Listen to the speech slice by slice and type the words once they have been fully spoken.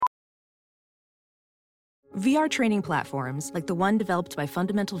VR training platforms, like the one developed by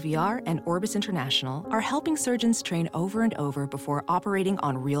Fundamental VR and Orbis International, are helping surgeons train over and over before operating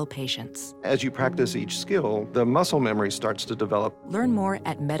on real patients. As you practice each skill, the muscle memory starts to develop. Learn more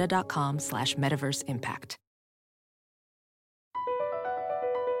at meta.com/metaverseimpact.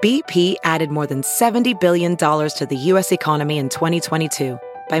 BP added more than $70 billion to the U.S. economy in 2022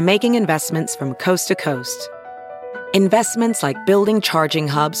 by making investments from coast to coast. Investments like building charging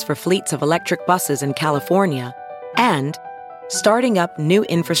hubs for fleets of electric buses in California and starting up new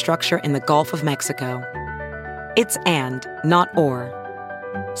infrastructure in the Gulf of Mexico. It's and, not or.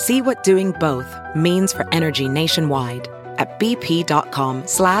 See what doing both means for energy nationwide at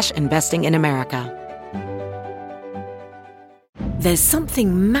bp.com/investing in America. There's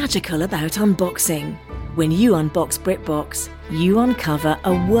something magical about unboxing. When you unbox BritBox, you uncover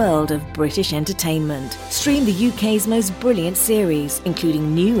a world of British entertainment. Stream the UK's most brilliant series,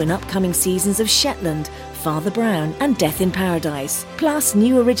 including new and upcoming seasons of Shetland, Father Brown and Death in Paradise. Plus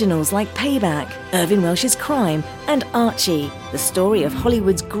new originals like Payback, Irving Welsh's Crime and Archie, the story of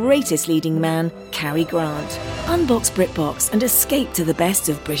Hollywood's greatest leading man, Cary Grant. Unbox BritBox and escape to the best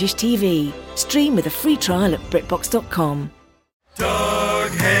of British TV. Stream with a free trial at BritBox.com.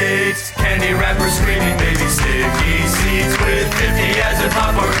 Doug hates candy wrappers, screaming baby sticky seeds with 50 acid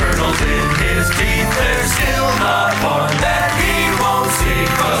popcorn kernels in his teeth. There's still not one that he won't see,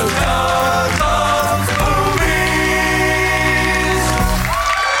 'cause Doug loves movies.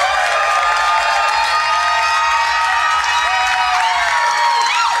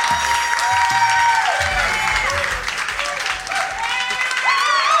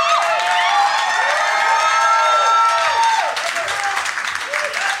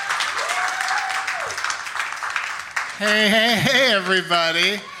 Hey,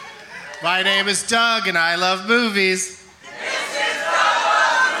 everybody. My name is Doug, and I love movies. This is Doug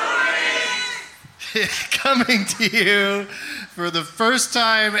Loves Movies. Coming to you for the first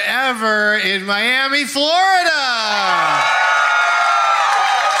time ever in Miami, Florida.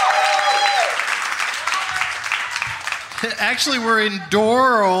 Actually, we're in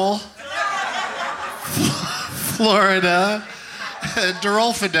Doral, Florida,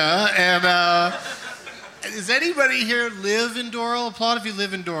 Doralfida, and does anybody here live in Doral? Applaud if you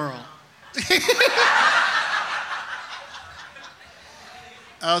live in Doral.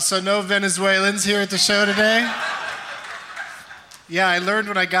 So no Venezuelans here at the show today? Yeah, I learned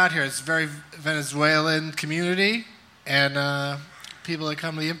when I got here, it's a very Venezuelan community, and people that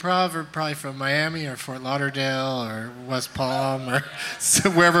come to the Improv are probably from Miami or Fort Lauderdale or West Palm or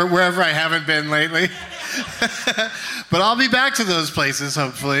wherever I haven't been lately. But I'll be back to those places,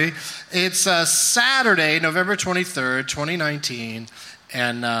 hopefully. It's Saturday, November 23rd, 2019,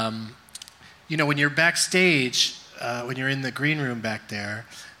 and when you're backstage, when you're in the green room back there,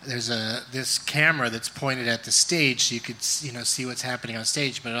 there's this camera that's pointed at the stage, so you could see what's happening on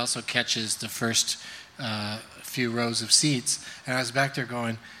stage, but it also catches the first few rows of seats. And I was back there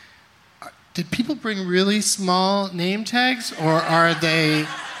going, did people bring really small name tags, or are they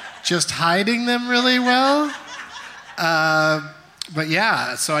just hiding them really well? But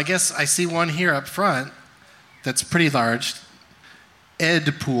yeah, so I guess I see one here up front that's pretty large.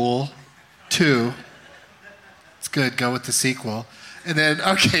 Ed Pool 2. It's good, go with the sequel. And then,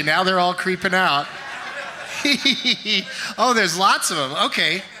 okay, now they're all creeping out. Oh, there's lots of them.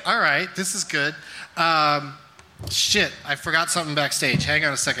 Okay, all right, this is good. Shit, I forgot something backstage. Hang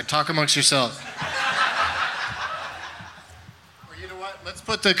on a second, talk amongst yourselves. Or you know what, let's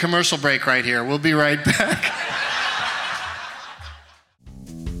put the commercial break right here. We'll be right back.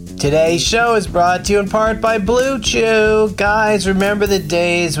 Today's show is brought to you in part by Blue Chew. Guys, remember the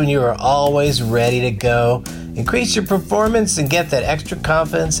days when you were always ready to go? Increase your performance and get that extra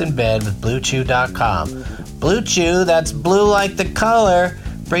confidence in bed with BlueChew.com. Blue Chew, that's blue like the color,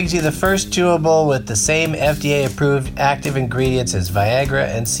 brings you the first chewable with the same FDA-approved active ingredients as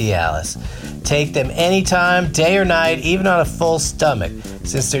Viagra and Cialis. Take them anytime, day or night, even on a full stomach.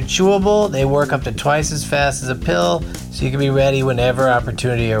 Since they're chewable, they work up to twice as fast as a pill, so you can be ready whenever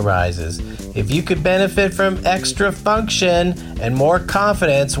opportunity arises. If you could benefit from extra function and more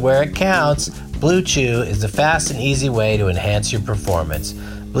confidence where it counts, Blue Chew is the fast and easy way to enhance your performance.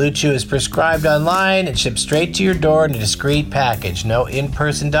 Blue Chew is prescribed online and shipped straight to your door in a discreet package. No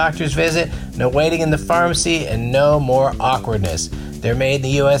in-person doctor's visit, no waiting in the pharmacy, and no more awkwardness. They're made in the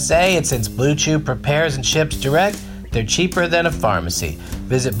USA, and since Blue Chew prepares and ships direct, they're cheaper than a pharmacy.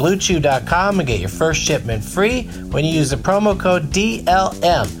 Visit BlueChew.com and get your first shipment free when you use the promo code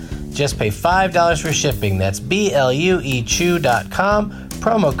DLM. Just pay $5 for shipping. That's BlueChew.com,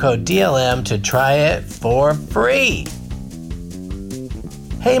 promo code DLM to try it for free.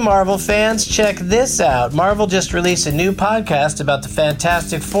 Hey Marvel fans, check this out. Marvel just released a new podcast about the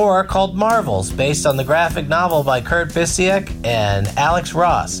Fantastic Four called Marvels, based on the graphic novel by Kurt Busiek and Alex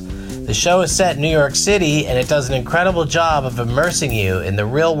Ross. The show is set in New York City, and it does an incredible job of immersing you in the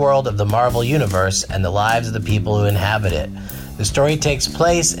real world of the Marvel Universe and the lives of the people who inhabit it. The story takes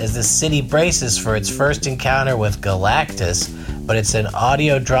place as the city braces for its first encounter with Galactus, but it's an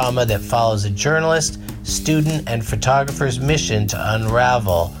audio drama that follows a journalist, student, and photographer's mission to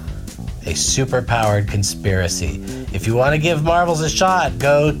unravel a super-powered conspiracy. If you want to give Marvels a shot,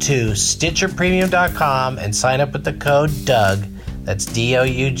 go to StitcherPremium.com and sign up with the code DOUG. That's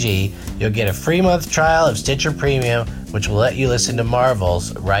D-O-U-G. You'll get a free month trial of Stitcher Premium, which will let you listen to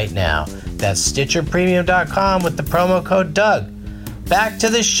Marvels right now. That's StitcherPremium.com with the promo code DOUG. Back to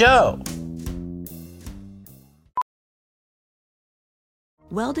the show.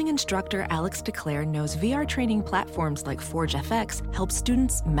 Welding instructor Alex DeClaire knows VR training platforms like Forge FX help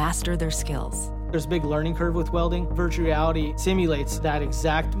students master their skills. There's a big learning curve with welding. Virtual reality simulates that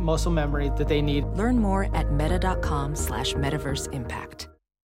exact muscle memory that they need. Learn more at meta.com/metaverseimpact.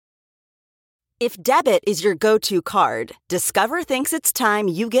 If debit is your go-to card, Discover thinks it's time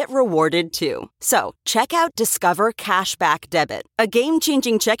you get rewarded too. So, check out Discover Cashback Debit, a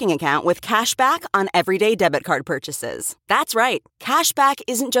game-changing checking account with cashback on everyday debit card purchases. That's right, cashback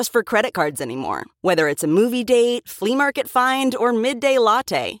isn't just for credit cards anymore. Whether it's a movie date, flea market find, or midday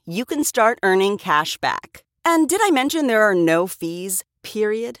latte, you can start earning cash back. And did I mention there are no fees,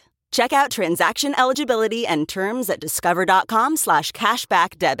 period? Check out transaction eligibility and terms at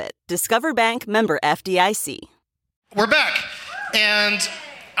discover.com/cashbackdebit. Discover Bank, member FDIC. We're back, and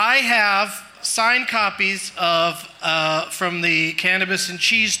I have signed copies of from the Cannabis and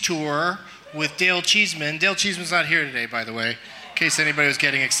Cheese Tour with Dale Cheeseman. Dale Cheeseman's not here today, by the way, in case anybody was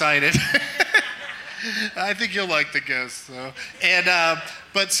getting excited. I think you'll like the ghost, though. And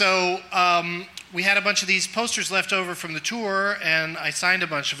we had a bunch of these posters left over from the tour, and I signed a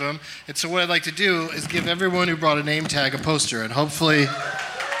bunch of them. And so what I'd like to do is give everyone who brought a name tag a poster, and hopefully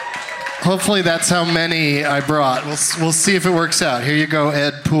that's how many I brought. We'll see if it works out. Here you go,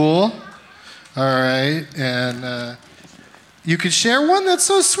 Ed Poole. All right, and you could share one? That's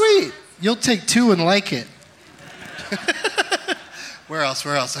so sweet. You'll take two and like it. Where else?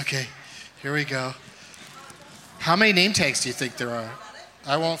 Okay, here we go. How many name tags do you think there are?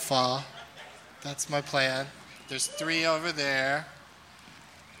 I won't fall. That's my plan. There's 3 over there.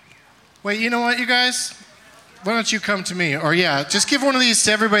 Wait, you know what, you guys? Why don't you come to me? Or just give one of these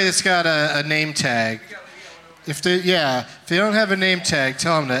to everybody that's got a name tag. If they don't have a name tag,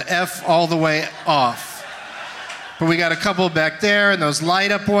 tell them to F all the way off. But we got a couple back there, and those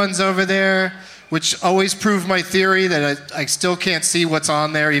light up ones over there, which always prove my theory that I still can't see what's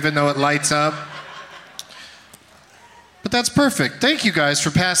on there even though it lights up. But that's perfect. Thank you guys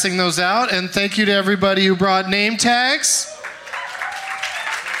for passing those out, and thank you to everybody who brought name tags.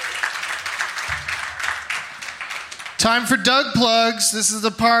 Time for Doug Plugs. This is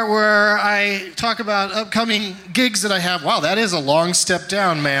the part where I talk about upcoming gigs that I have. Wow, that is a long step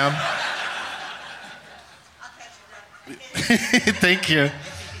down, ma'am. Thank you.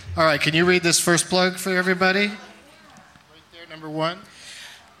 All right, can you read this first plug for everybody? Right there, number 1.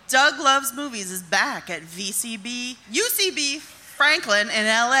 Doug Loves Movies is back at UCB Franklin in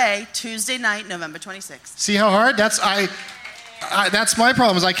LA Tuesday night, November 26th. See how hard? That's my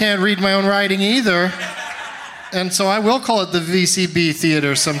problem is I can't read my own writing either. And so I will call it the VCB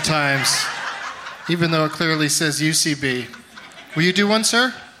Theater sometimes, even though it clearly says UCB. Will you do one, sir?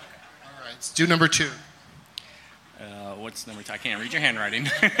 All right, let's do number 2. What's number 2? I can't read your handwriting.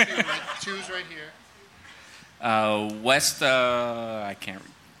 2's right here. I can't read.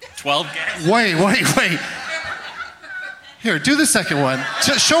 12 guests. Wait. Here, do the second one.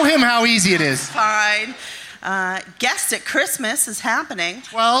 Show him how easy it is. Fine. Guest at Christmas is happening.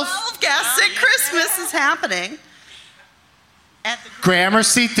 12 Guests at Christmas is happening. At the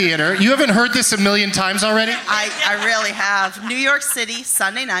Gramercy Theater. You haven't heard this a million times already? I really have. New York City,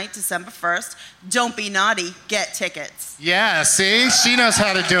 Sunday night, December 1st. Don't be naughty. Get tickets. Yeah, see? She knows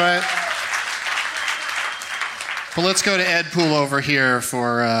how to do it. But let's go to Ed Poole over here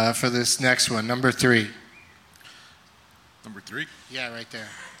for this next one, number 3. Number 3? Yeah, right there.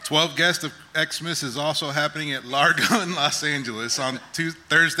 12 Guests of Xmas is also happening at Largo in Los Angeles on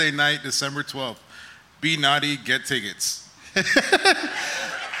Thursday night, December 12th. Be naughty, get tickets.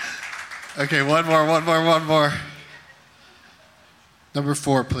 Okay, one more. Number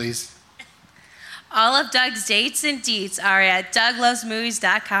 4, please. All of Doug's dates and deets are at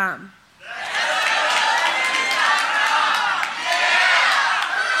douglovesmovies.com.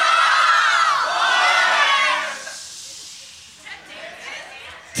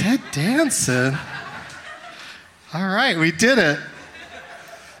 Get dancing. All right, we did it.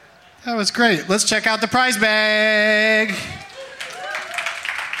 That was great. Let's check out the prize bag.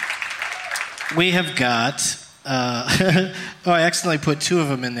 We have got... I accidentally put two of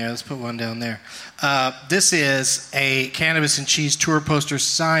them in there. Let's put one down there. This is a Cannabis and Cheese tour poster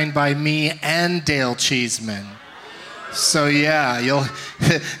signed by me and Dale Cheeseman. So yeah,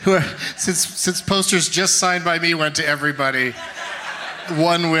 since posters just signed by me went to everybody,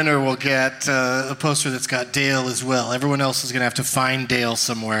 one winner will get a poster that's got Dale as well. Everyone else is going to have to find Dale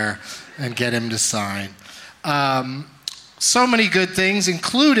somewhere and get him to sign. So many good things,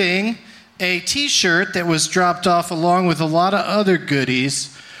 including a T-shirt that was dropped off along with a lot of other goodies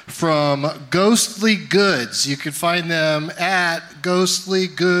from Ghostly Goods. You can find them at Ghostly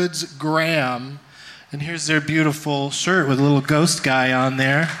Goods Graham. And here's their beautiful shirt with a little ghost guy on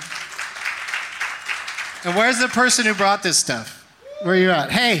there. And where's the person who brought this stuff? Where are you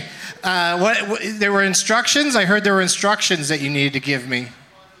at? Hey, what there were instructions? I heard there were instructions that you needed to give me.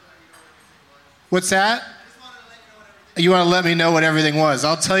 What's that? You want to let me know what everything was.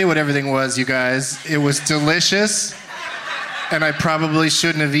 I'll tell you what everything was, you guys. It was delicious, and I probably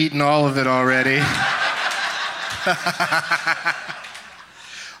shouldn't have eaten all of it already.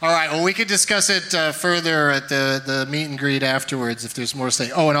 All right, well, we could discuss it further at the meet and greet afterwards if there's more to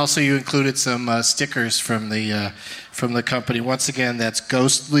say. Oh, and also you included some stickers from the company. Once again, that's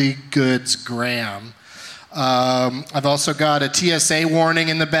Ghostly Goods Graham. I've also got a TSA warning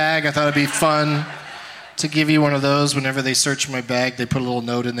in the bag. I thought it'd be fun to give you one of those. Whenever they search my bag, they put a little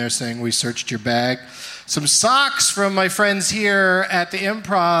note in there saying we searched your bag. Some socks from my friends here at the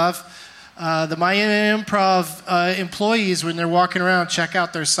Improv. The Miami Improv employees, when they're walking around, check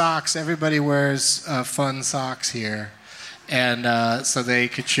out their socks. Everybody wears fun socks here. And so they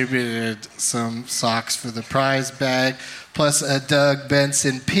contributed some socks for the prize bag, plus a Doug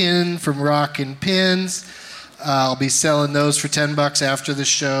Benson pin from Rockin' Pins. I'll be selling those for $10 after the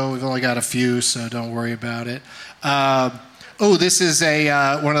show. We've only got a few, so don't worry about it. This is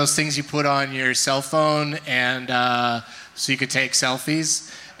one of those things you put on your cell phone, and so you could take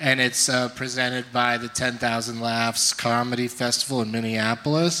selfies. And it's presented by the 10,000 Laughs Comedy Festival in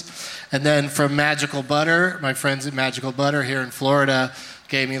Minneapolis. And then from Magical Butter, my friends at Magical Butter here in Florida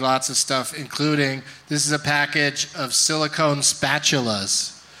gave me lots of stuff, including this is a package of silicone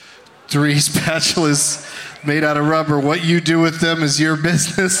spatulas. 3 spatulas made out of rubber. What you do with them is your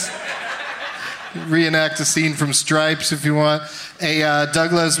business. Reenact a scene from Stripes if you want. A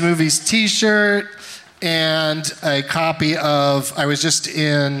Doug Loves Movies t-shirt and a copy of, I was just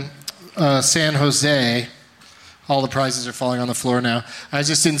in San Jose. All the prizes are falling on the floor now. I was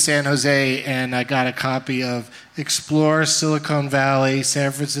just in San Jose and I got a copy of Explore Silicon Valley,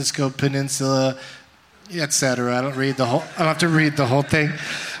 San Francisco Peninsula, etc. I don't have to read the whole thing.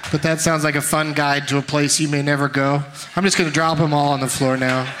 But that sounds like a fun guide to a place you may never go. I'm just going to drop them all on the floor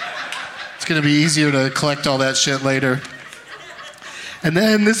now. It's going to be easier to collect all that shit later. And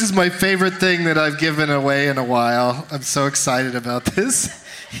then this is my favorite thing that I've given away in a while. I'm so excited about this.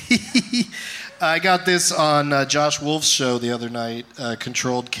 I got this on Josh Wolf's show the other night,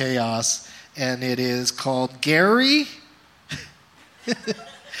 Controlled Chaos, and it is called Gary.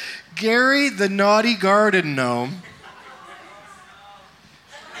 Gary the Naughty Garden Gnome.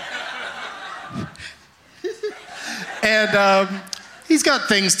 And he's got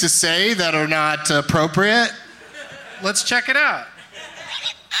things to say that are not appropriate. Let's check it out.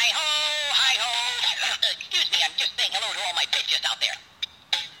 Hi-ho. Excuse me, I'm just saying hello to all my bitches out there.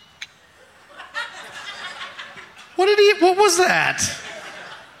 What was that?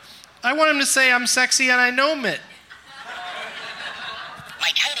 I want him to say I'm sexy and I know it.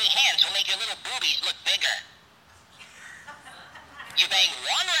 My tiny hands will make your little boobies look bigger. You bang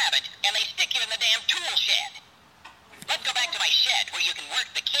one rabbit and they stick you in the damn tool shed. Let's go back to my shed where you can work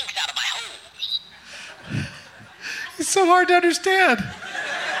the kinks out of my hose. It's so hard to understand.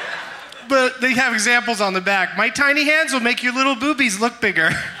 But they have examples on the back. My tiny hands will make your little boobies look bigger.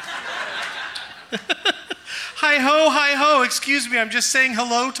 Hi-ho, excuse me, I'm just saying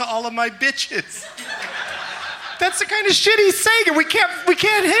hello to all of my bitches. That's the kind of shit he's saying, and we can't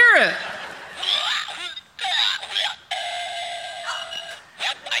hear it.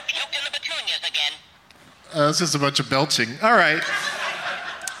 Yep, I puked in the petunias again. It's just a bunch of belching. All right.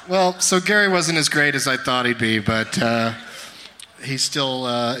 Well, so Gary wasn't as great as I thought he'd be, but he's still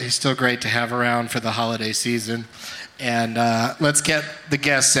great to have around for the holiday season. And let's get the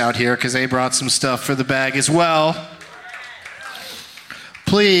guests out here because they brought some stuff for the bag as well.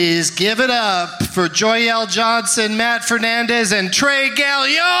 Please give it up for Joyelle Johnson, Matt Fernandez, and Trey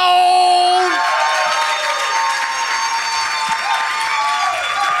Gallione.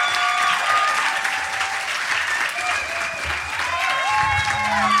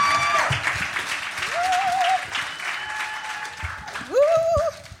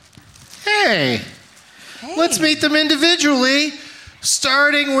 Let's meet them individually,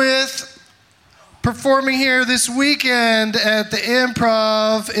 starting with performing here this weekend at the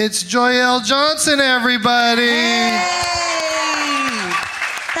Improv. It's Joyelle Johnson, everybody. Hey!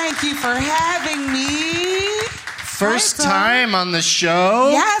 Thank you for having me. First time on the show.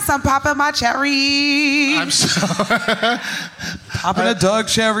 Yes, I'm popping my cherry. I'm so popping a Doug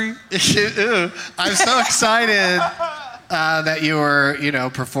cherry. I'm so excited that you were,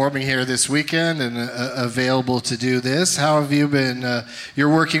 performing here this weekend and available to do this. How have you been?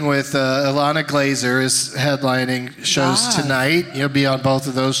 You're working with Ilana Glazer is headlining shows tonight. You'll be on both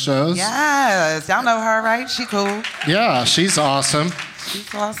of those shows. Yes, y'all know her, right? She cool. Yeah, she's awesome.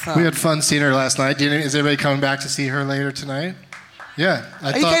 She's awesome. We had fun seeing her last night. Is anybody coming back to see her later tonight? Yeah.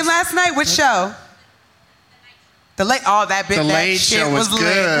 You came last night? Which show? The Late. Oh, that bit. The Late Show was lit.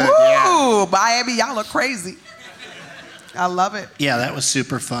 good. Woo! Yeah. Miami, y'all look crazy. I love it. Yeah, that was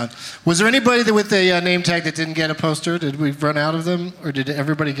super fun. Was there anybody with the name tag that didn't get a poster? Did we run out of them, or did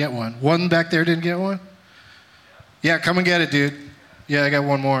everybody get one? One back there didn't get one? Yeah, come and get it, dude. Yeah, I got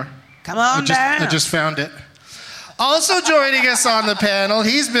one more. Come on down. I just found it. Also joining us on the panel,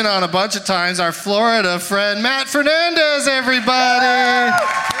 he's been on a bunch of times, our Florida friend, Matt Fernandez, everybody.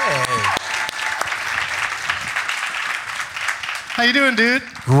 Hey. How you doing, dude?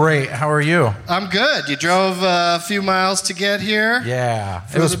 Great. How are you? I'm good. You drove a few miles to get here. Yeah,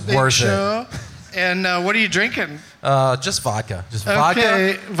 it was worth it. And what are you drinking? Just vodka.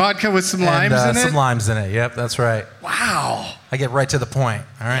 Okay, vodka with some limes in it? Some limes in it. Yep, that's right. Wow. I get right to the point.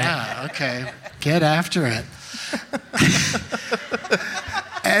 All right. Yeah, okay. Get after it.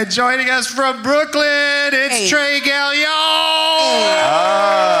 And joining us from Brooklyn, it's Trey Gallion.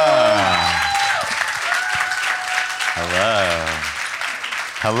 Hello.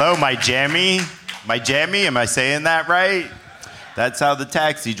 Hello, my jammy. My jammy, am I saying that right? That's how the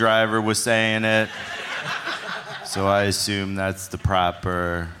taxi driver was saying it. So I assume that's the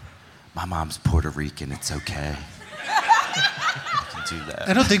proper. My mom's Puerto Rican, it's okay. I can do that.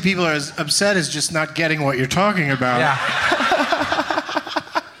 I don't think people are as upset as just not getting what you're talking about. Yeah.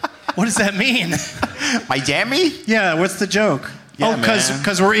 What does that mean? My jammy? Yeah, what's the joke? Yeah,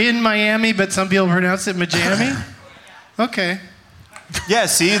 because we're in Miami, but some people pronounce it Majami? Okay. Yeah,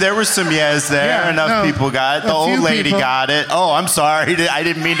 see, there was some yes there. Yeah, Enough people got it. The old lady got it. Oh, I'm sorry. I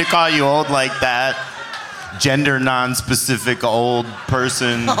didn't mean to call you old like that. Gender non-specific old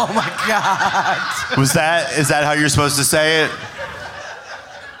person. Oh, my God. Is that how you're supposed to say it?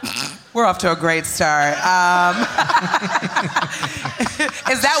 We're off to a great start. Is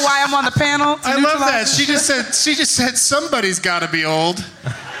that why I'm on the panel? I love that. She just said somebody's got to be old.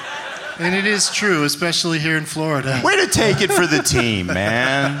 And it is true, especially here in Florida. Way to take it for the team,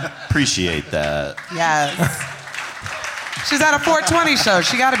 man. Appreciate that. Yes. She's at a 420 show.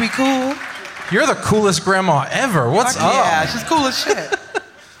 She got to be cool. You're the coolest grandma ever. What's up? Yeah, she's cool as shit.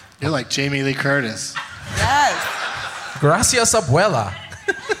 You're like Jamie Lee Curtis. Yes. Gracias, abuela.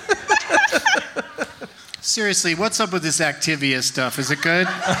 Seriously, what's up with this Activia stuff? Is it good?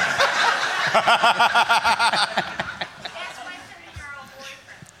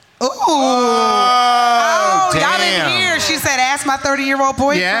 Ooh. Oh, y'all didn't hear. She said, ask my 30-year-old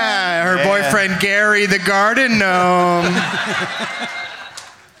boyfriend. Yeah, her boyfriend, Gary the Garden Gnome.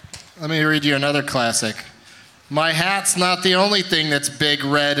 Let me read you another classic. My hat's not the only thing that's big,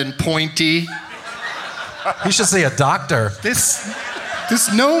 red, and pointy. You should say a doctor. This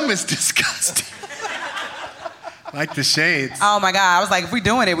gnome is disgusting. Like the shades. Oh, my God. I was like, if we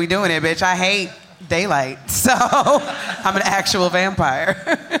doing it, bitch. I hate daylight. So I'm an actual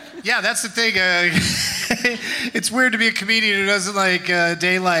vampire. Yeah, that's the thing. It's weird to be a comedian who doesn't like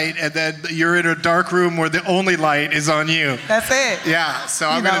daylight, and then you're in a dark room where the only light is on you. That's it. Yeah, so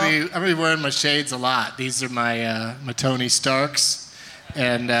I'm gonna be wearing my shades a lot. These are my Tony Starks,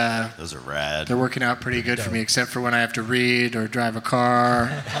 and those are rad. They're working out pretty good for me, except for when I have to read or drive a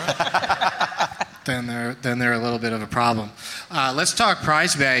car. Then they're a little bit of a problem. Let's talk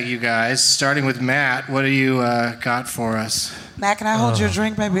prize bag, you guys. Starting with Matt, what do you got for us? Matt, can I hold your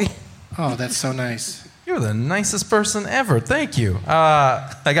drink, baby? Oh, that's so nice. You're the nicest person ever. Thank you.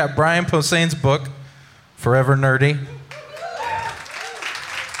 I got Brian Posehn's book, Forever Nerdy.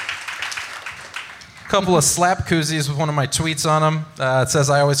 A couple of slap koozies with one of my tweets on them. It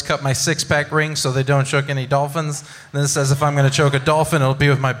says, I always cut my six-pack rings so they don't choke any dolphins. And then it says, if I'm going to choke a dolphin, it'll be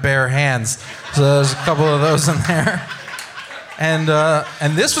with my bare hands. So there's a couple of those in there. And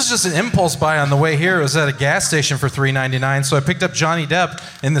this was just an impulse buy on the way here. It was at a gas station for $3.99, so I picked up Johnny Depp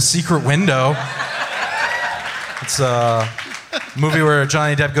in The Secret Window. It's a movie where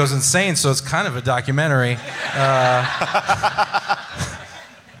Johnny Depp goes insane, so it's kind of a documentary.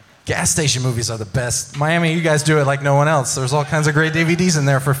 Gas station movies are the best. Miami, you guys do it like no one else. There's all kinds of great DVDs in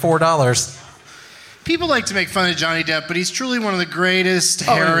there for $4. People like to make fun of Johnny Depp, but he's truly one of the greatest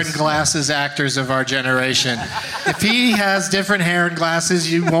hair and glasses actors of our generation. If he has different hair and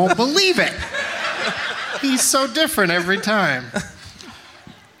glasses, you won't believe it. He's so different every time.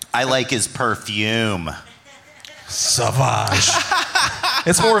 I like his perfume. Savage.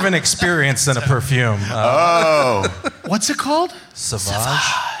 It's more of an experience than a perfume. What's it called?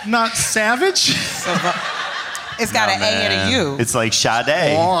 Savage. Not savage? It's got an A and a U. It's like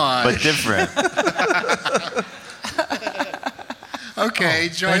Sade, but different. Okay,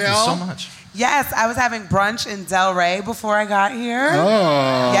 Joyelle. Thank you so much. Yes, I was having brunch in Delray before I got here.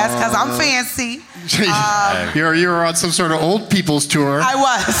 Oh. Yes, because I'm fancy. You were on some sort of old people's tour. I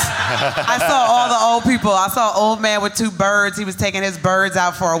was. I saw all the old people. I saw an old man with 2 birds. He was taking his birds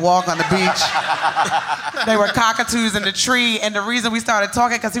out for a walk on the beach. They were cockatoos in the tree, and the reason we started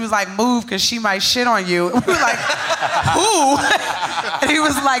talking, because he was like, move, because she might shit on you. And we were like, who? And he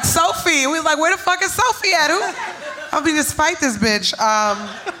was like, Sophie. And we was like, where the fuck is Sophie at? Who? I mean, just fight this bitch.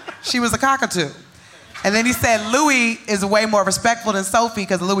 She was a cockatoo. And then he said Louis is way more respectful than Sophie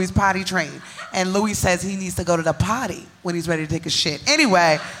because Louis is potty trained. And Louis says he needs to go to the potty when he's ready to take a shit.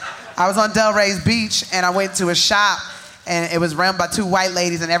 Anyway, I was on Delray's beach and I went to a shop and it was run by 2 white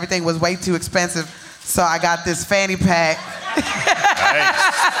ladies and everything was way too expensive. So I got this fanny pack. Nice.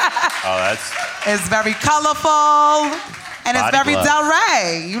 Oh, It's very colorful. And it's very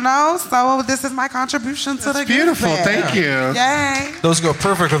Delray, you know? So this is my contribution to the beautiful. gift bag. Thank you. Yay. Those go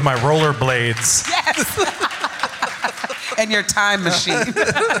perfect with my rollerblades. Yes. And your time machine.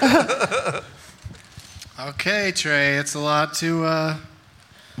 Okay, Trey, it's a lot to All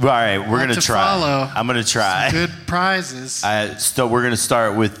right, we're going to try. Follow. I'm going to try. Some good prizes. We're going to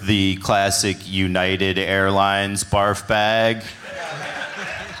start with the classic United Airlines barf bag,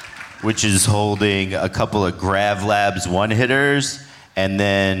 which is holding a couple of Grav Labs one-hitters and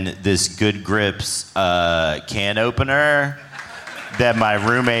then this Good Grips can opener that my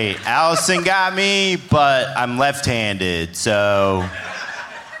roommate Allison got me, but I'm left-handed, so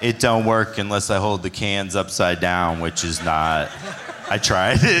it don't work unless I hold the cans upside down, which is not... I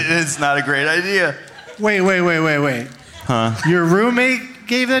tried it, it's not a great idea. Wait. Huh? Your roommate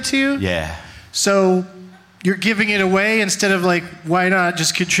gave that to you? Yeah. So you're giving it away instead of like, why not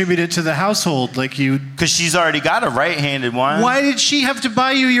just contribute it to the household like you... Because she's already got a right-handed one. Why did she have to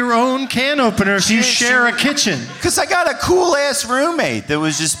buy you your own can opener if you share a kitchen? Because I got a cool-ass roommate that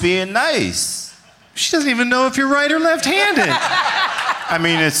was just being nice. She doesn't even know if you're right or left-handed. I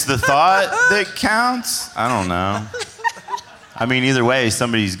mean, it's the thought that counts. I don't know. I mean, either way,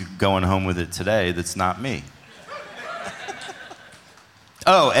 somebody's going home with it today that's not me.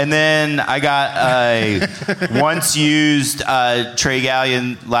 Oh, and then I got a once-used Trey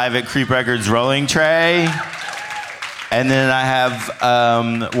Gallion Live at Creep Records rolling tray. And then I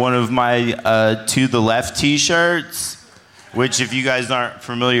have one of my To the Left t-shirts, which if you guys aren't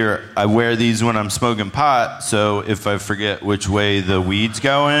familiar, I wear these when I'm smoking pot, so if I forget which way the weed's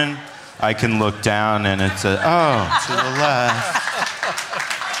going, I can look down and it's to the left,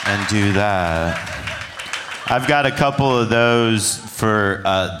 and do that. I've got a couple of those for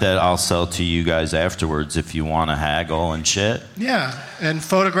that I'll sell to you guys afterwards if you want to haggle and shit. Yeah, and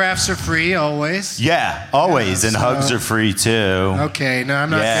photographs are free always. Yeah, always, and hugs are free too. Okay, no, I'm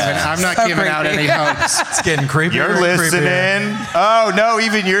not giving out any hugs. It's getting creepier. You're and listening. creepier. Oh no,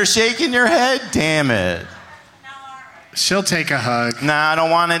 even you're shaking your head. Damn it. She'll take a hug. Nah, I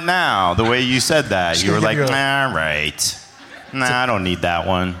don't want it now. The way you said that, you were like, give you nah, right. Nah, I don't need that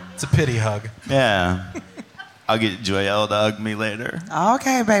one. It's a pity hug. Yeah. I'll get Joyelle to hug me later.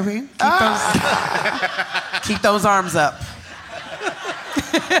 Okay, baby. Keep those arms up.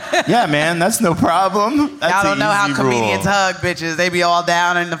 Yeah, man, that's no problem. That's Y'all don't know how easy comedians rule. hug bitches. They be all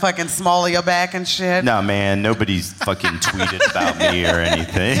down in the fucking small of your back and shit. No, man, nobody's fucking tweeted about me or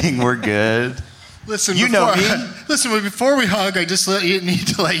anything. We're good. Listen, know me. Listen, before we hug, I just need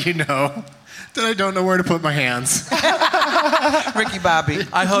to let you know that I don't know where to put my hands. Ricky Bobby.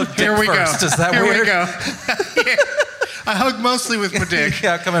 I hugged Here we first. go. Is that Here weird? we go. I hug mostly with my dick.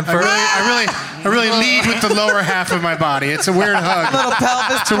 Yeah, coming first. I really lead with the lower half of my body. It's a weird hug. Little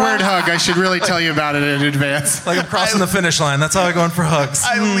pelvis. It's a weird hug. I should really tell you about it in advance. Like I'm crossing the finish line. That's how I go in for hugs.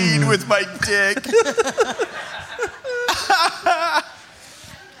 I lead with my dick.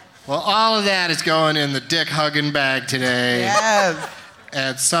 Well, all of that is going in the dick hugging bag today. Yes.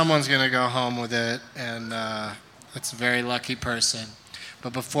 And someone's going to go home with it, and that's a very lucky person.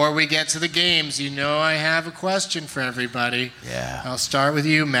 But before we get to the games, you know I have a question for everybody. Yeah. I'll start with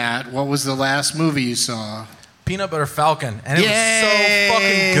you, Matt. What was the last movie you saw? Peanut Butter Falcon, and it was so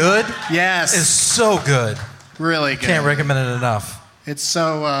fucking good. Yes. It's so good. Really good. Can't recommend it enough. It's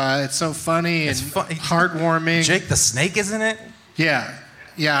so funny and heartwarming. Jake the Snake is in it. Yeah.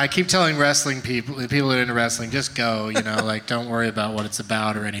 Yeah, I keep telling wrestling people that are into wrestling, just go, like don't worry about what it's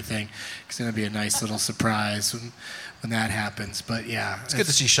about or anything. It's going to be a nice little surprise when that happens. But yeah. It's good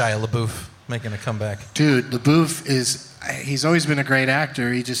to see Shia LaBeouf making a comeback. Dude, LaBeouf he's always been a great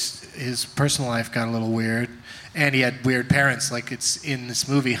actor. His personal life got a little weird. And he had weird parents, like it's in this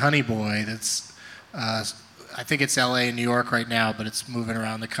movie Honey Boy that's, I think it's LA and New York right now, but it's moving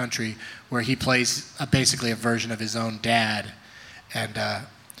around the country, where he plays basically a version of his own dad. And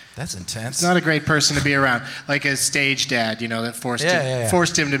that's intense. It's not a great person to be around, like a stage dad, that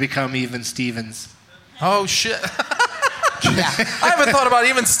forced him to become Even Stevens. Oh shit! I haven't thought about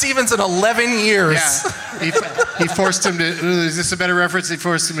Even Stevens in 11 years. Yeah, he forced him to. Is this a better reference? He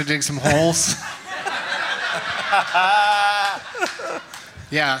forced him to dig some holes.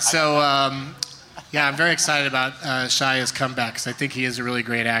 Yeah. So. I'm very excied about Shia's comeback because I think he is a really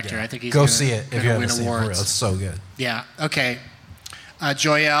great actor. I think he's go see it if you win haven't seen it. For real. It's so good. Yeah. Okay.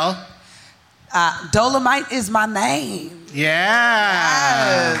 Joyelle. Dolomite is my name.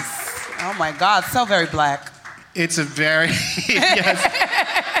 Yeah. Yes. Oh my God, so very black. It's a very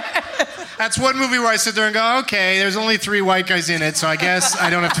That's one movie where I sit there and go, okay, there's only 3 white guys in it, so I guess I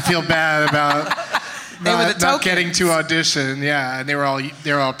don't have to feel bad about not getting to audition. Yeah, and they were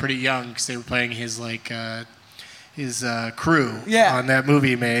all pretty young because they were playing his crew on that movie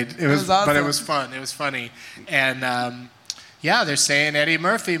he made. It was awesome. But it was fun. It was funny, and. They're saying Eddie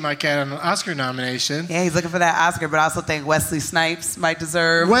Murphy might get an Oscar nomination. Yeah, he's looking for that Oscar, but I also think Wesley Snipes might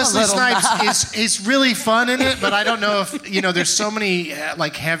deserve Wesley a little Snipes is really fun in it, but I don't know if, there's so many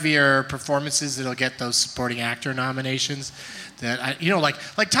heavier performances that'll get those supporting actor nominations that,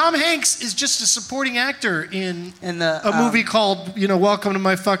 like Tom Hanks is just a supporting actor in a movie called, Welcome to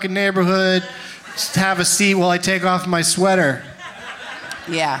My Fucking Neighborhood, just have a seat while I take off my sweater.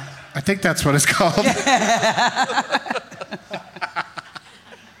 Yeah. I think that's what it's called.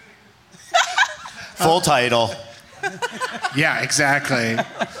 Full title. Yeah, exactly.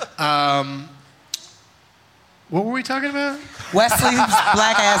 What were we talking about? Wesley's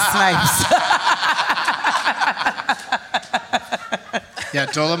black ass Snipes. Yeah,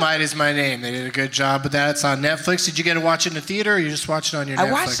 Dolomite is my name. They did a good job with that. It's on Netflix. Did you get to watch it in the theater, or you just watched it on your Netflix?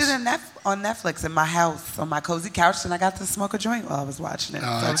 I watched it on Netflix in my house on my cozy couch, and I got to smoke a joint while I was watching it.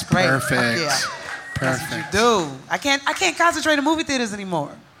 Oh, so that's great. perfect. Yeah. Perfect. That's what you do. I can't concentrate in movie theaters anymore.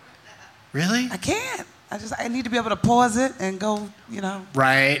 Really? I can't. I need to be able to pause it and go,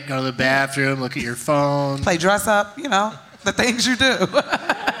 Right. Go to the bathroom, look at your phone. Play dress up, the things you do.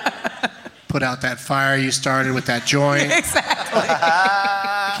 Put out that fire you started with that joint. Exactly.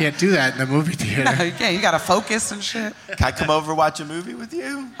 You can't do that in the movie theater. No, you can't. You got to focus and shit. Can I come over and watch a movie with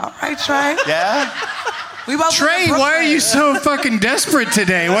you? All right, Trey. Yeah? We both Trey, why are you so fucking desperate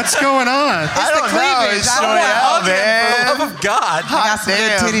today? What's going on? I don't know. It's Joyelle, man. For the love of God. I got some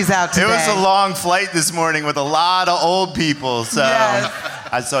good titties out today. It was a long flight this morning with a lot of old people, so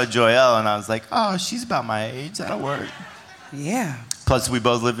I saw Joyelle and I was like, oh, she's about my age. That'll work. Yeah. Plus, we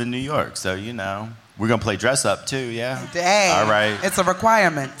both live in New York, so, we're going to play dress up, too, yeah? Dang. All right. It's a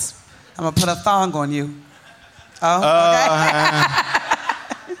requirement. I'm going to put a thong on you. Oh, okay.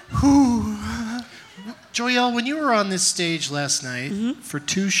 Joyelle, when you were on this stage last night for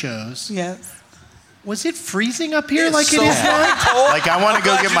 2 shows, yes, was it freezing up here like so it is now? cold. Like, I want to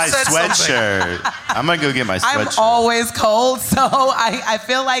go get my sweatshirt. I'm going to go get my sweatshirt. I'm always cold, so I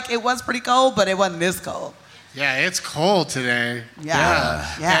feel like it was pretty cold, but it wasn't this cold. Yeah, it's cold today. Yeah.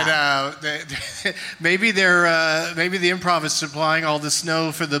 And maybe the Improv is supplying all the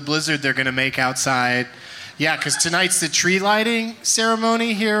snow for the blizzard they're going to make outside. Yeah, because tonight's the tree lighting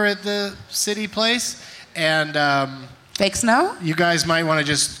ceremony here at the city place. And fake snow? You guys might want to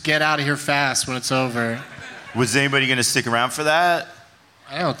just get out of here fast when it's over. Was anybody going to stick around for that?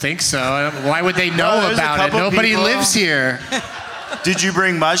 I don't think so. Why would they know about it? Nobody lives here. Did you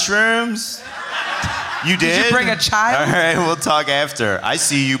bring mushrooms? You did? Did you bring a child? All right, we'll talk after. I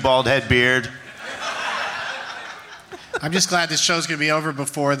see you, bald head beard. I'm just glad this show's going to be over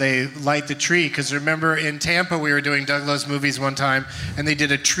before they light the tree, because remember in Tampa we were doing Doug Loves Movies one time, and they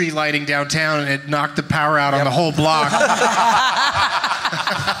did a tree lighting downtown, and it knocked the power out on the whole block.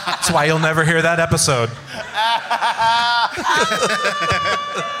 That's why you'll never hear that episode.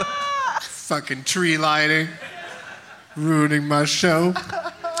 Fucking tree lighting. Ruining my show.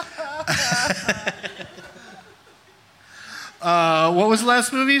 What was the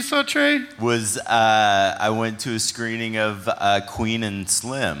last movie you saw, Trey? I went to a screening of Queen and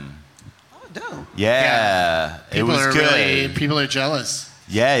Slim. Yeah. It was good. People are jealous.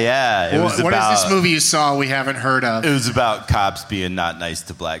 Yeah. It was what about, is this movie you saw we haven't heard of? It was about cops being not nice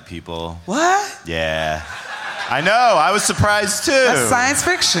to black people. What? Yeah. I know. I was surprised too. That's science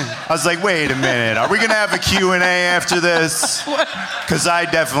fiction. I was like, wait a minute. Are we going to have a Q&A after this? Because I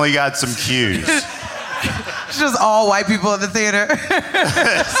definitely got some cues. It's just all white people in the theater. Dude,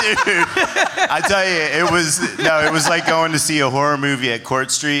 I tell you, it was like going to see a horror movie at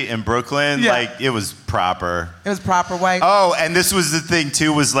Court Street in Brooklyn. Yeah. Like, it was proper. It was proper white. Oh, and this was the thing,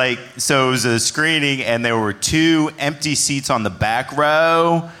 too, was like, so it was a screening, and there were 2 empty seats on the back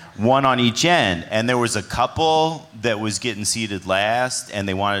row, one on each end. And there was a couple that was getting seated last, and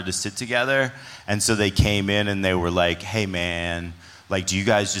they wanted to sit together. And so they came in, and they were like, hey, man, like, do you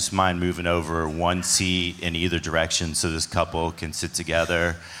guys just mind moving over 1 seat in either direction so this couple can sit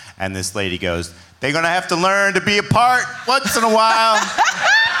together? And this lady goes, they're going to have to learn to be apart once in a while.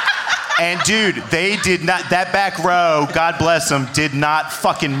 And dude, they did not, that back row, God bless them, did not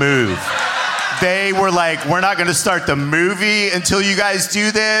fucking move. They were like, we're not going to start the movie until you guys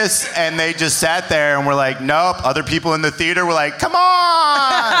do this. And they just sat there and were like, nope. Other people in the theater were like, come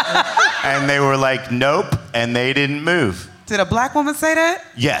on. And they were like, nope. And they didn't move. Did a black woman say that?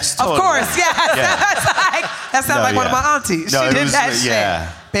 Yes, totally. Of course, yes. Yeah. That sounds like one of my aunties. No, she did was, that shit.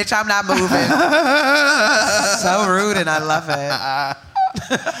 Yeah. Bitch, I'm not moving. So rude, and I love it.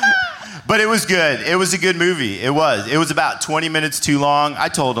 But it was good. It was a good movie. It was. It was about 20 minutes too long. I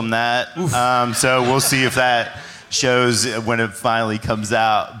told them that. So we'll see if that shows when it finally comes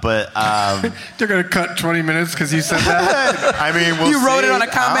out. But they're gonna cut 20 minutes because you said that. I mean, we'll you wrote see. it on a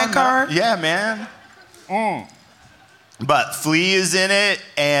comment card? Yeah, man. But Flea is in it,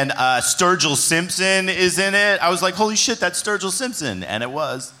 and Sturgill Simpson is in it. I was like, holy shit, that's Sturgill Simpson. And it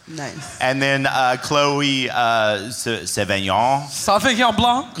was. Nice. And then Chloe Sevignon. Sauvignon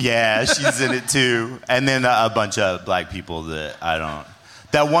Blanc? Yeah, she's in it too. And then a bunch of black people that I don't.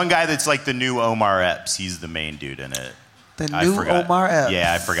 That one guy that's like the new Omar Epps, he's the main dude in it. Omar Epps?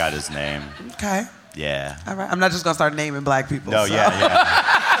 Yeah, I forgot his name. Okay. Yeah. All right. I'm not just going to start naming black people. No, so. yeah.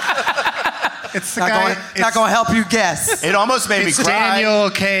 It's the not guy. Not going to help you guess. It almost made me cry. Daniel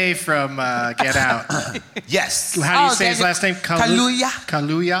Kaye from Get Out. Yes. How do you say his last name? Kaluuya.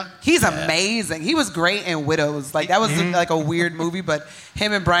 Kaluuya. He's amazing. He was great in Widows. Like, that was like a weird movie, but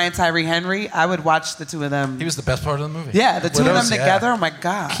him and Brian Tyree Henry, I would watch the two of them. He was the best part of the movie. Yeah, the two of them yeah. together. Oh my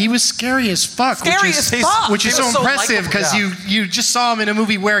God. He was scary as fuck. Scary as fuck. Which is so impressive because likable, you just saw him in a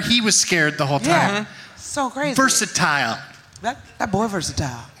movie where he was scared the whole time. So crazy. Versatile. That boy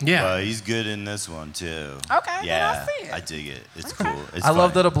versatile. Yeah. Well, he's good in this one too. Okay. Yeah, then I'll see it. I dig it. It's cool. It's I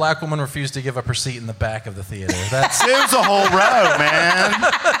love fun. that a black woman refused to give up her seat in the back of the theater. That's It was a whole row, man.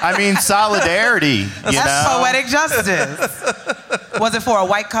 I mean, solidarity. That's poetic justice. Was it for a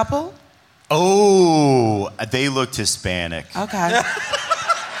white couple? Oh, they looked Hispanic. Okay.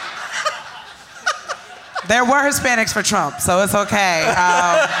 There were Hispanics for Trump, so it's okay.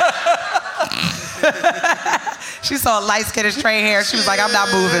 She saw light skin and straight hair. She was like, I'm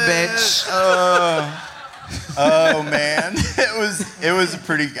not moving, bitch. Oh man, it was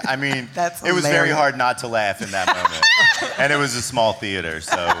pretty. I mean, it was very hard not to laugh in that moment, and it was a small theater,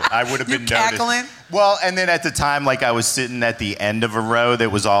 so I would have been cackling? noticed. Well, and then at the time, like I was sitting at the end of a row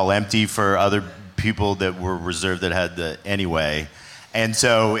that was all empty for other people that were reserved that had the anyway, and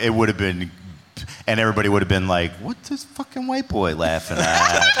so it would have been, and everybody would have been like, "What's this fucking white boy laughing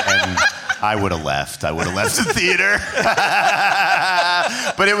at?" And I would have left. I would have left the theater.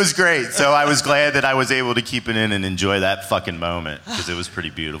 But it was great. So I was glad that I was able to keep it in and enjoy that fucking moment because it was pretty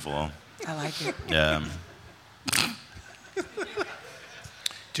beautiful. I like it. Yeah.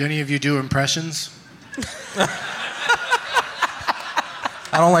 Do any of you do impressions? I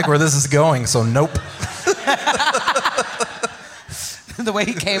don't like where this is going, so nope. The way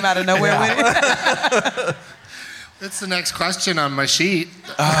he came out of nowhere with it. That's the next question on my sheet.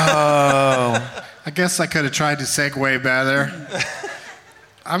 Oh. I guess I could have tried to segue better.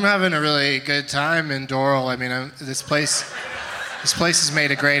 I'm having a really good time in Doral. I mean, this place has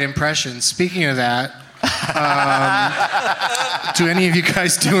made a great impression. Speaking of that, do any of you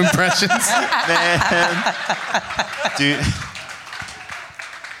guys do impressions? Man. Dude.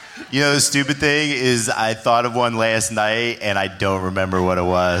 You know, the stupid thing is I thought of one last night and I don't remember what it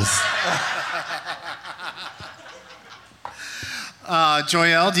was.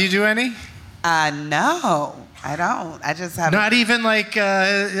 Joyelle, do you do any? No, I don't. I just have. Not even like,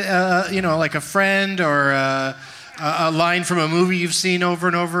 like a friend or a line from a movie you've seen over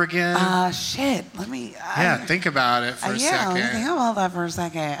and over again? Shit. Let me. Think about it for a second. Think about that for a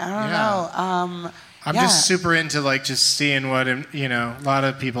second. I don't know. I'm just super into like just seeing what, you know, a lot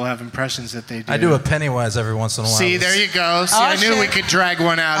of people have impressions that they do. I do a Pennywise every once in a while. See, there you go. See, I knew we could drag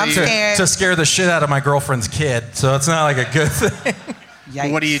one out of you. To scare the shit out of my girlfriend's kid, so it's not like a good thing.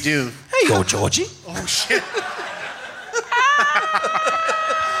 Well, what do you do? There you go, Georgie. Oh, shit.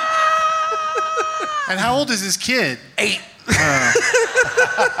 And how old is this kid? 8.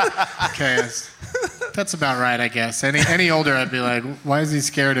 Okay, that's about right, I guess. Any older, I'd be like, why is he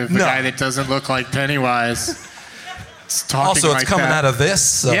scared of a guy that doesn't look like Pennywise? It's talking Also, it's like coming that. out of this.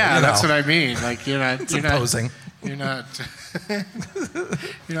 So, yeah, you know. that's what I mean. Like you're not imposing. You're not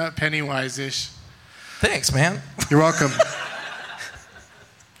Pennywise-ish. Thanks, man. You're welcome.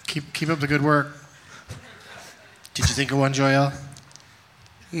 Keep up the good work. Did you think of one, Joelle?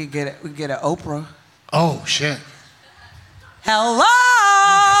 We get an Oprah. Oh shit. Hello.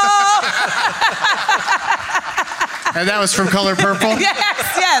 And that was from Color Purple?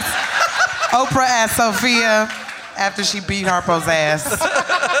 Yes. Oprah asked Sophia after she beat Harpo's ass.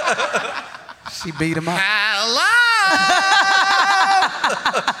 She beat him up. Hello.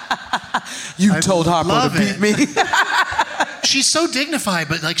 You told Harpo to beat me. She's so dignified,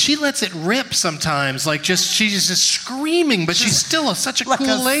 but like she lets it rip sometimes. Like she's just screaming, but she's still such a like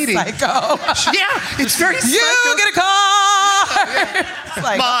cool lady. Psycho. Yeah, it's very psycho. You get a car.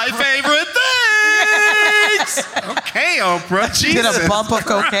 Like, my favorite things. Okay, Oprah. She did a bump of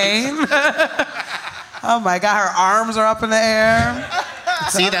cocaine. Oh my God, her arms are up in the air.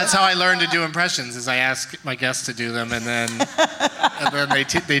 See, that's how I learned to do impressions. Is I ask my guests to do them, and then they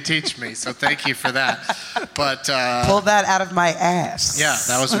teach me. So thank you for that. But pull that out of my ass. Yeah,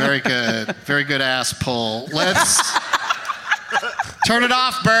 that was very good. Very good ass pull. Let's turn it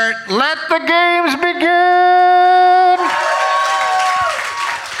off, Bert. Let the games begin.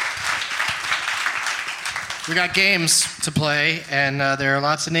 We got games to play, and there are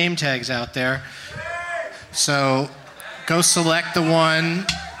lots of name tags out there. So go select the one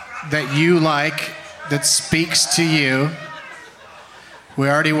that you like, that speaks to you. We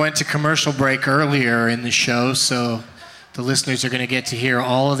already went to commercial break earlier in the show, so the listeners are going to get to hear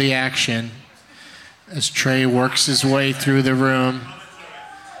all of the action as Trey works his way through the room.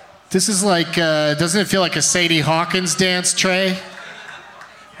 This is like, doesn't it feel like a Sadie Hawkins dance, Trey?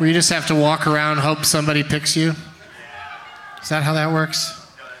 Where you just have to walk around and hope somebody picks you? Is that how that works?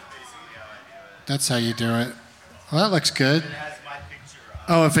 That's how you do it. Well, that looks good.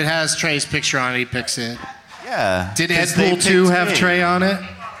 Oh, if it has Trey's picture on it, he picks it. Yeah. Did Deadpool 2 have Trey on it?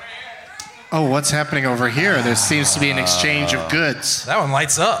 Oh, what's happening over here? There seems to be an exchange of goods. That one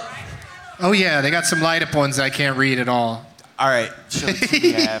lights up. Oh, yeah, they got some light-up ones I can't read at all. All right, show it to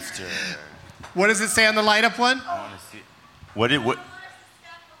me after. What does it say on the light-up one? I want to see it. What?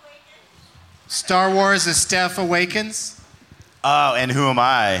 Star Wars: A Steph Awakens. Oh, and who am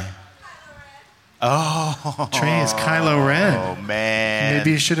I? Oh. Trey is Kylo Ren. Oh, man.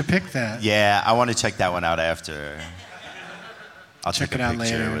 Maybe you should have picked that. Yeah, I want to check that one out after. I'll check take it a out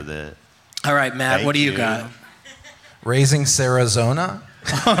picture later. with it. All right, Matt, Thank what do you got? Raising Sarazona.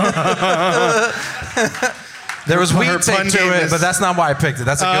 There was Her weed pun tape to game it, is- but that's not why I picked it.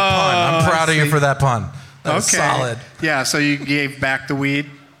 That's a good pun. I'm proud of you for that pun. That was solid. Yeah, so you gave back the weed?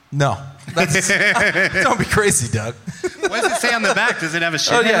 No. That's, don't be crazy, Doug. What does it say on the back? Does it have a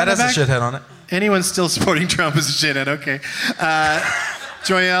shithead Oh, yeah, on it the has a back? shithead on it. Anyone still supporting Trump is a shithead, okay.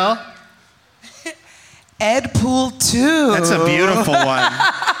 Joelle? Ed Pool 2. That's a beautiful one.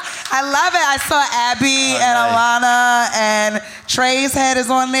 I love it. I saw Abby and Alana and Trey's head is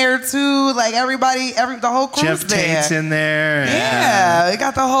on there too. Like everybody, the whole crew's Jeff there. Tate's in there. Yeah, they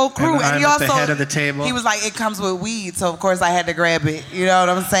got the whole crew. And I'm he at also the head of the table. He was like, it comes with weed, so of course I had to grab it. You know what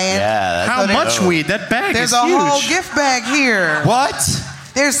I'm saying? Yeah. How much weed? That bag There's is a huge. whole gift bag here. What?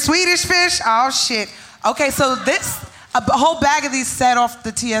 There's Swedish fish. Oh shit. Okay, so a whole bag of these set off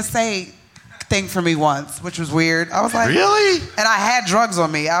the TSA thing for me once, which was weird. I was like, Really? And I had drugs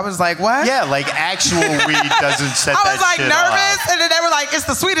on me. I was like, what? Yeah, like actual weed doesn't set I that was like shit nervous, off. and then they were like, it's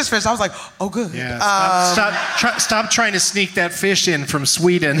the Swedish fish. I was like, oh, good. Yeah, stop trying to sneak that fish in from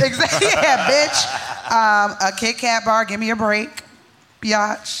Sweden. Exactly. Yeah, bitch. A Kit Kat bar, give me a break.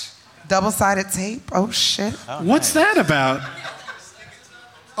 Biatch. Double-sided tape. Oh, shit. What's that about?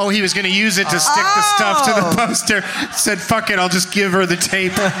 Oh, he was going to use it to stick the stuff to the poster. Said, fuck it, I'll just give her the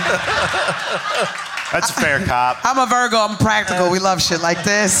tape. That's a fair cop. I'm a Virgo. I'm practical. We love shit like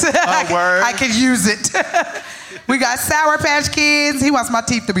this. Word. I can use it. We got Sour Patch Kids. He wants my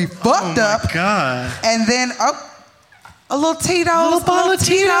teeth to be fucked up. Oh, my God. And then, a little Tito's. A little bottle of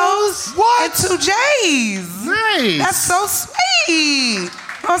Tito's? What? And 2 J's. Nice. That's so sweet.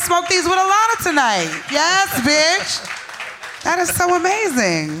 I'm going to smoke these with Alana tonight. Yes, bitch. That is so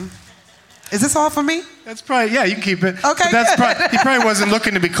amazing. Is this all for me? That's probably, yeah, you can keep it. Okay, But that's good. he probably wasn't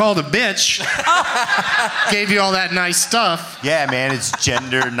looking to be called a bitch. Gave you all that nice stuff. Yeah, man, it's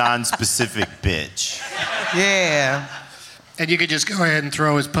gender non-specific bitch. Yeah. And you could just go ahead and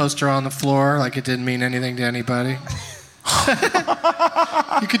throw his poster on the floor like it didn't mean anything to anybody.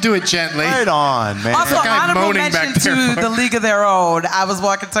 You could do it gently. Right on, man. Also, That guy honorable moaning mention back there. to The League of Their Own. I was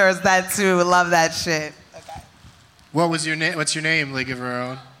walking towards that too. Love that shit. What's your name, League of Their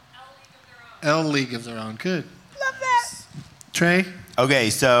Own? L League of Their Own. Good. Love that. Trey? Okay,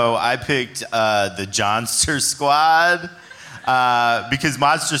 so I picked the Johnster Squad because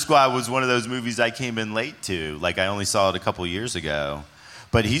Monster Squad was one of those movies I came in late to. Like, I only saw it a couple years ago.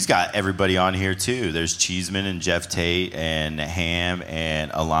 But he's got everybody on here, too. There's Cheeseman and Jeff Tate and Ham and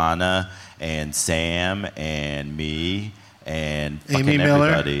Alana and Sam and me and fucking Amy Miller?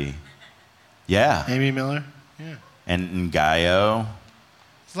 everybody. Yeah. Amy Miller? Yeah. And Ngaio.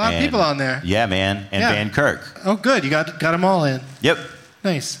 There's a lot of people on there. Yeah, man. And Yeah. Van Kirk. Oh, good. You got them all in. Yep.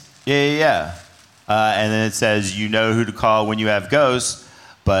 Nice. Yeah. And then it says, you know who to call when you have ghosts,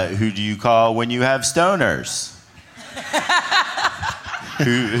 but who do you call when you have stoners?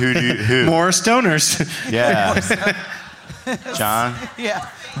 who? More stoners. Yeah. John? Yeah.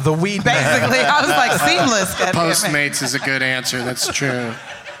 The weed man. Basically, I was like seamless. goddamn it. Postmates is a good answer. That's true.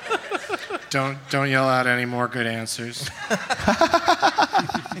 Don't yell out any more good answers.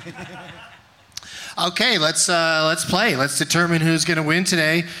 Okay, let's play. Let's determine who's going to win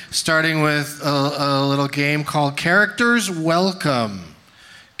today, starting with a little game called Characters Welcome.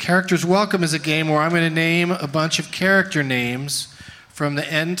 Characters Welcome is a game where I'm going to name a bunch of character names from the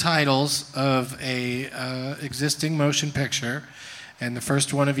end titles of a existing motion picture. And the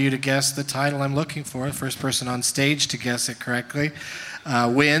first one of you to guess the title I'm looking for, the first person on stage to guess it correctly,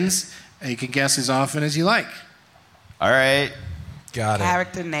 wins. And you can guess as often as you like. All right. Got it.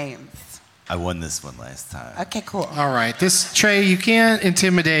 Character names. I won this one last time. Okay, cool. All right. Trey, you can't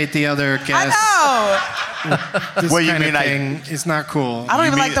intimidate the other guests. I This What, you kind mean of thing is not cool. know. I don't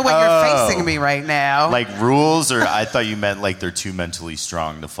even like the way you're facing me right now. Like rules, or I thought you meant like they're too mentally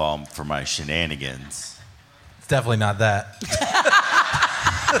strong to fall for my shenanigans. It's definitely not that.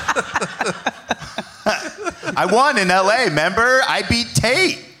 I won in LA, remember? I beat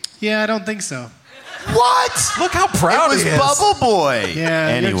Tate. Yeah, I don't think so. What? Look how proud it was he is. Bubble Boy. Yeah,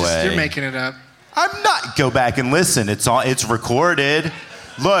 Anyway, you're making it up. I'm not. Go back and listen. It's recorded.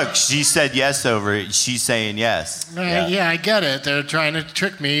 Look, she said yes over it. She's saying yes. Yeah, I get it. They're trying to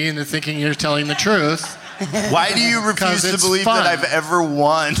trick me into thinking you're telling the truth. Why do you refuse to it's believe fun. that I've ever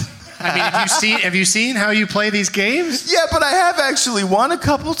won? I mean, have you seen how you play these games? Yeah, but I have actually won a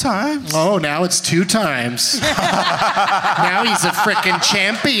couple times. Oh, now it's 2 times. Now he's a frickin'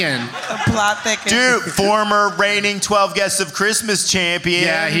 champion. Plot thickens. Dude, former reigning 12 Guests of Christmas champion.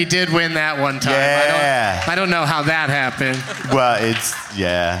 Yeah, he did win that one time. Yeah. I don't know how that happened. Well,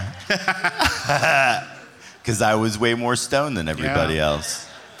 yeah. Because I was way more stoned than everybody else.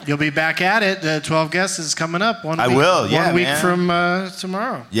 You'll be back at it. 12 Guests is coming up. I will, yeah, 1 week man. from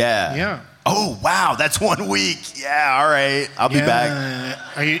tomorrow. Yeah. Yeah. Oh, wow, that's 1 week. Yeah, all right. I'll be back.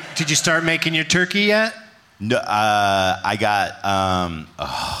 Did you start making your turkey yet? No, I got,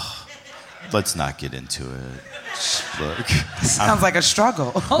 let's not get into it. Look. Sounds like a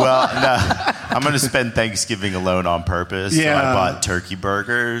struggle. Well, no, I'm going to spend Thanksgiving alone on purpose. So Yeah. I bought turkey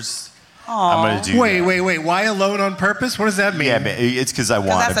burgers. Aw. I'm going to do Wait. Why alone on purpose? What does that mean? Yeah, man, it's because I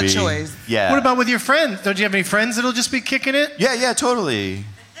want to be. that's a choice. Yeah. What about with your friends? Don't you have any friends that'll just be kicking it? Yeah, totally.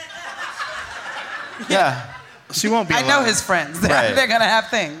 Yeah. So you won't be I alone. know his friends. Right. They're gonna have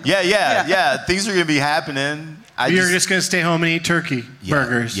things. Yeah. Things are going to be happening. You're just going to stay home and eat turkey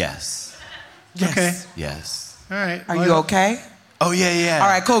burgers. Yes. Okay. Yes. All right. Are you okay? Oh, yeah. All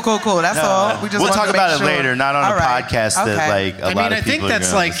right, cool. That's all. We just we'll wanted talk to about make it sure. later, not on All a right. podcast that Okay. like a lot of I think people that's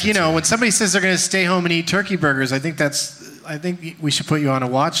are gonna like, listen you know, to. when somebody says they're going to stay home and eat turkey burgers, I think we should put you on a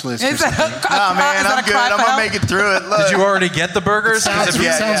watch list. Or Is that something. Oh, man, is that I'm a good. cry I'm for going to help? make it through it. Look. Did you already get the burgers? 'Cause if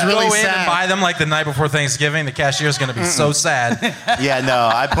you sounds really go in sad. and buy them like the night before Thanksgiving, the cashier's going to be so sad. Yeah, no,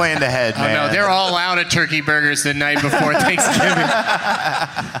 I planned ahead, Oh, man. no, they're all out of turkey burgers the night before Thanksgiving.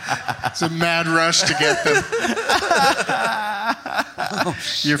 It's a mad rush to get them.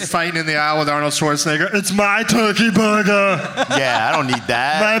 You're fighting in the aisle with Arnold Schwarzenegger. It's my turkey burger. Yeah, I don't need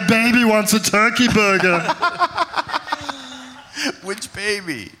that. My baby wants a turkey burger. Which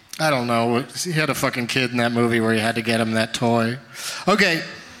baby? I don't know. He had a fucking kid in that movie where you had to get him that toy. Okay.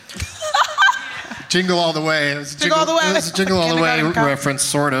 Jingle All the Way. It was a Jingle All the Way. It was a Jingle All the Way Kindergarten Cop. reference,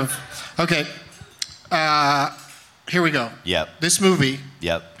 sort of. Okay. Here we go. Yep. This movie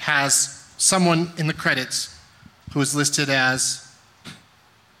Yep. has someone in the credits who is listed as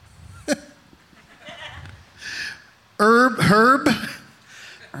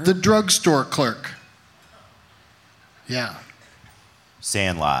The drugstore clerk. Yeah.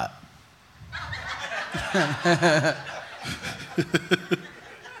 Sandlot.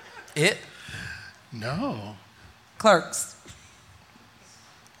 It? No. Clerks.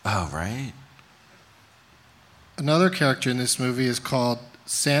 Oh, right. Another character in this movie is called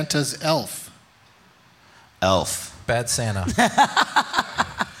Santa's elf. Elf. Bad Santa.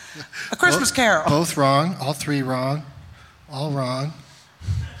 A Christmas Carol. Both wrong. All three wrong. All wrong.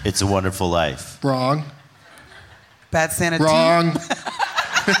 It's a Wonderful Life. Wrong. Bad Santa. Wrong.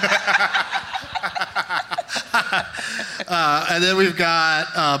 And then we've got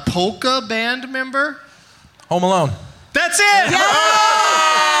a polka band member. Home Alone. That's it! Yes!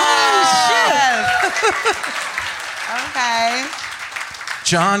 Okay.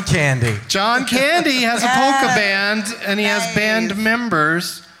 John Candy. John Candy has a polka band, and he has band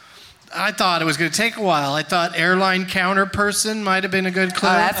members. I thought it was going to take a while. I thought airline counter person might have been a good clue.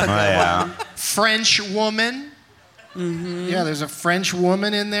 Oh, that's a good one. French woman. Mm-hmm. Yeah, there's a French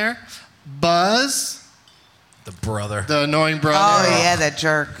woman in there. Buzz. The brother. The annoying brother. Oh, yeah, that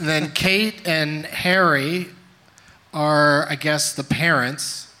jerk. And then Kate and Harry are, I guess, the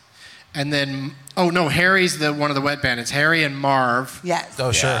parents. And then, Harry's one of the wet bandits. Harry and Marv. Yes.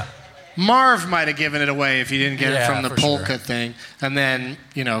 Oh, sure. Marv might have given it away if you didn't get it from the for polka sure. thing. And then,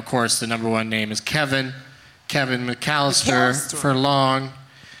 of course, the number one name is Kevin McAllister for long.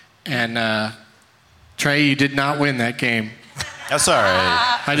 And Trey, you did not win that game. That's all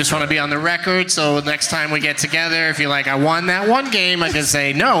right. I just want to be on the record, so next time we get together, if you're like, I won that one game, I can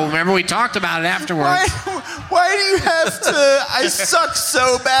say, no, remember we talked about it afterwards. Why do you have to? I suck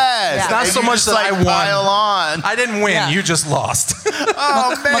so bad. It's not And so you much just, that I won. Pile on. I didn't win. Yeah. You just lost.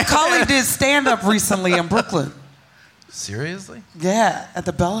 Oh, man. Macaulay did stand-up recently in Brooklyn. Seriously? Yeah, at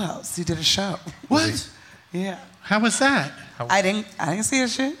the Bell House. He did a show. What? Yeah. How was that? I didn't see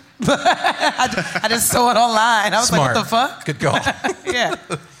his shit. I just saw it online. I was Smart. like, what the fuck? Good call. Yeah.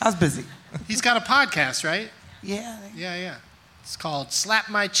 I was busy. He's got a podcast, right? Yeah. Yeah. It's called Slap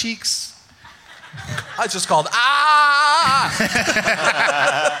My Cheeks. I just called,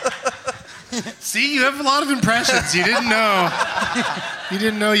 See, you have a lot of impressions. You didn't know. You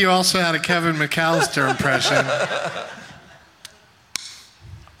didn't know you also had a Kevin McAllister impression.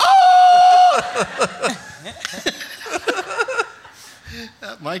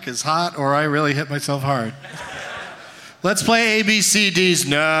 That mic is hot, or I really hit myself hard. Let's play ABCD's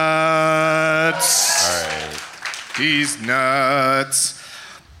nuts. All right. These nuts.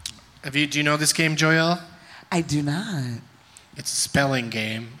 Do you know this game, Joelle? I do not. It's a spelling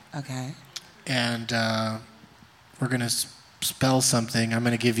game. Okay. And we're going to spell something. I'm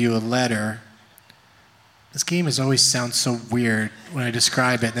going to give you a letter. This game always sounds so weird when I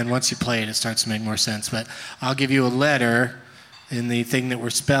describe it, and then once you play it, it starts to make more sense. But I'll give you a letter in the thing that we're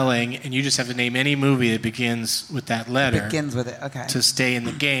spelling, and you just have to name any movie that begins with that letter. Begins with it, okay. To stay in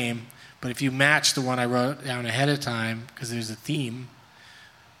the game. But if you match the one I wrote down ahead of time, because there's a theme,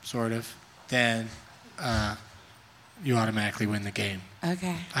 sort of, then you automatically win the game.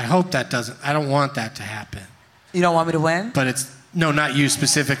 Okay. I hope that doesn't, I don't want that to happen. You don't want me to win? But no, not you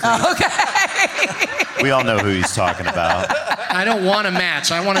specifically. Oh, okay. We all know who he's talking about. I don't want to match.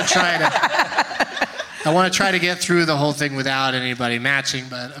 I want to try to get through the whole thing without anybody matching.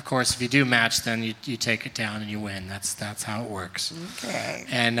 But of course, if you do match, then you take it down and you win. That's how it works. Okay.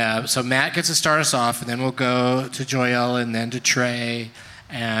 And so Matt gets to start us off, and then we'll go to Joelle and then to Trey.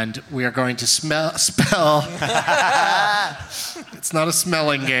 And we are going to spell. It's not a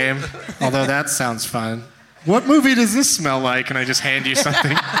smelling game, although that sounds fun. What movie does this smell like? And I just hand you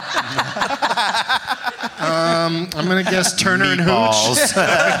something. I'm going to guess Turner and Hooch.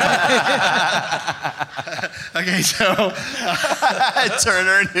 Okay, so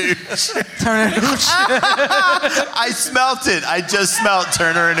Turner and Hooch. Turner and Hooch. I smelt it. I just smelt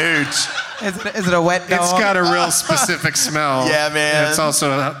Turner and Hooch. Is it a wet dog? it's got a real specific smell. Yeah, man. And it's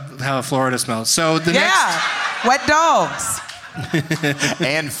also how Florida smells. So the next... wet dogs.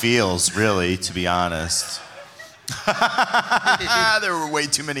 And feels, really, to be honest. There were way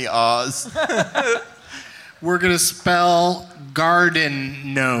too many ahs. We're going to spell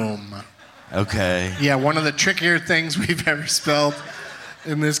garden gnome. Okay. Yeah, one of the trickier things we've ever spelled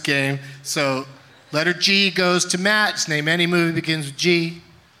in this game. So letter G goes to Matt. Just name any movie that begins with G.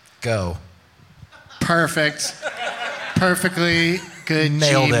 Go. Perfect. Perfectly good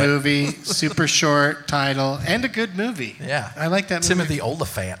Nailed G it. movie. Super short title. And a good movie. Yeah. I like that movie. Timothy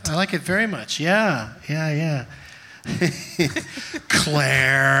Oliphant. I like it very much. Yeah.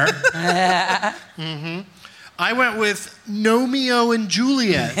 Claire. Mm-hmm. I went with Romeo and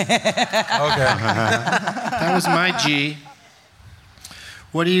Juliet. Okay. That was my G.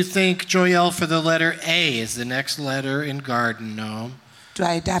 What do you think, Joyelle, for the letter A is the next letter in Garden Gnome? Do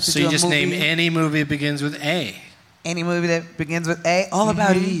I adapt it So to you a just movie? name any movie that begins with A. Any movie that begins with A? All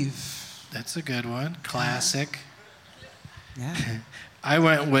About Eve. That's a good one. Classic. Yeah. I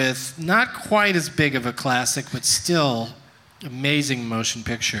went with not quite as big of a classic, but still amazing motion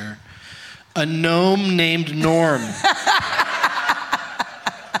picture. A Gnome Named Norm.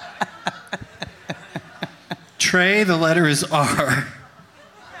 Trey, the letter is R.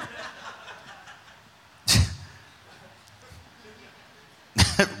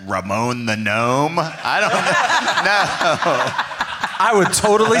 Ramon the Gnome? I don't know. I would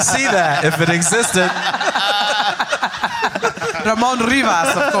totally see that if it existed. Ramon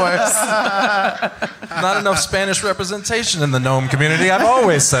Rivas, of course. Not enough Spanish representation in the gnome community. I've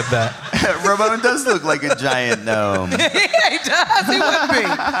always said that. Ramon does look like a giant gnome. Yeah, he does. He would be.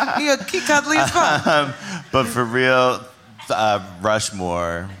 He cuddly as fuck. But for real,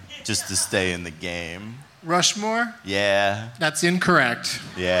 Rushmore, just to stay in the game. Rushmore? Yeah. That's incorrect.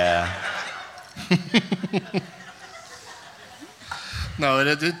 Yeah. No,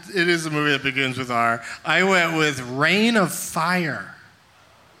 it is a movie that begins with R. I went with Reign of Fire.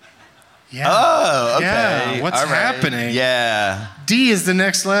 Yeah. Oh, okay. Yeah. What's All right. happening? Yeah. D is the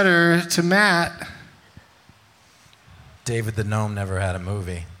next letter to Matt. David the Gnome never had a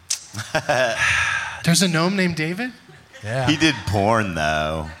movie. There's a gnome named David? Yeah. He did porn,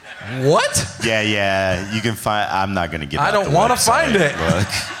 though. What? Yeah. You can find... I'm not going to give I out don't the want to website. find it. Look.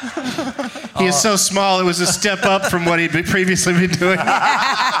 He is so small, it was a step up from what he'd previously been doing.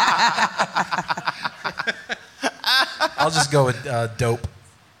 I'll just go with Dope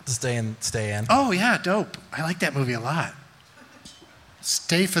to stay in. Oh, yeah, Dope. I like that movie a lot.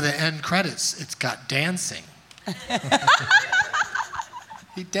 Stay for the end credits. It's got dancing.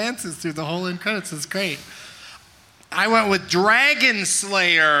 He dances through the whole end credits. It's great. I went with Dragon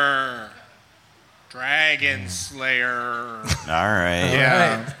Slayer. Dragon Slayer. All right.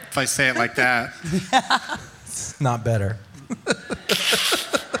 Yeah, if I say it like that. Not better.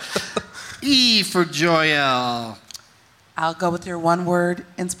 E for Joyelle. I'll go with your one-word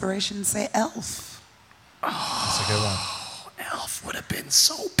inspiration and say elf. That's a good one. Elf would have been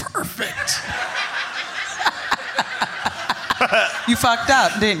so perfect. You fucked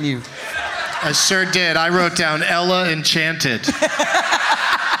up, didn't you? I sure did. I wrote down Ella Enchanted.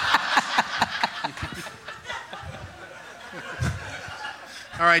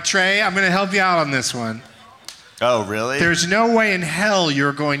 All right, Trey, I'm going to help you out on this one. Oh, really? There's no way in hell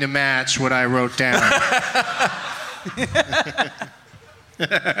you're going to match what I wrote down.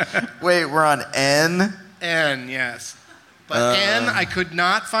 Wait, we're on N? N, yes. But N, I could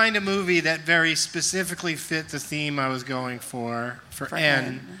not find a movie that very specifically fit the theme I was going for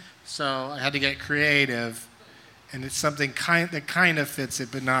N. So I had to get creative. And it's something that kind of fits it,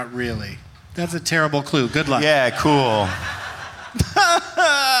 but not really. That's a terrible clue. Good luck. Yeah, cool.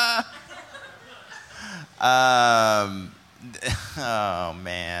 Oh,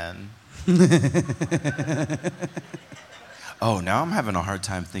 man. Oh, now I'm having a hard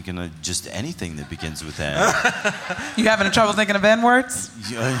time thinking of just anything that begins with N. You having trouble thinking of N words?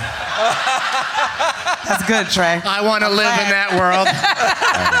 That's good, Trey. I want to live in that world.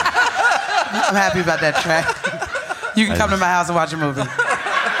 I'm happy about that, Trey. You can come to my house and watch a movie.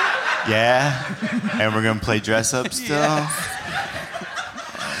 Yeah? And we're going to play dress up still? Yeah.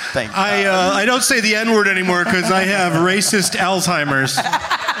 Thank I don't say the N-word anymore because I have racist Alzheimer's.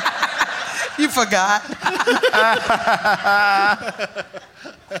 You forgot.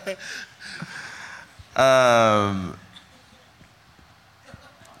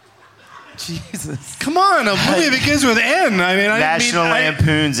 Jesus. Come on, a movie that begins with N. I mean, National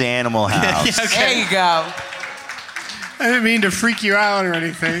Lampoon's Animal House. Yeah, okay. There you go. I didn't mean to freak you out or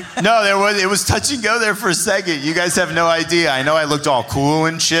anything. No, it was touch and go there for a second. You guys have no idea. I know I looked all cool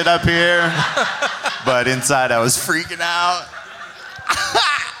and shit up here, but inside I was freaking out.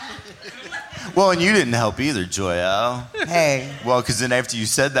 Well, and you didn't help either, Joyelle. Hey. Well, because then after you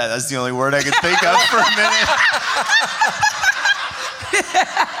said that, that's the only word I could think of for a minute.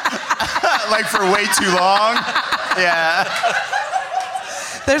 Like for way too long. Yeah.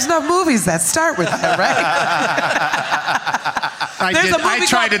 There's no movies that start with that, right? I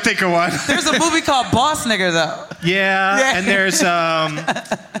tried to think of one. There's a movie called Boss Nigger, though. Yeah, and there's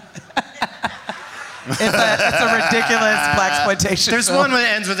It's a ridiculous blaxploitation There's film. one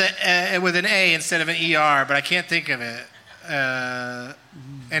that ends with an A instead of an ER, but I can't think of it.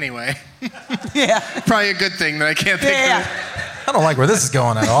 Anyway. Yeah. Probably a good thing that I can't think of it. I don't like where this is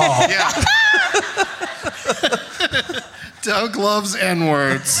going at all. Yeah. Doug loves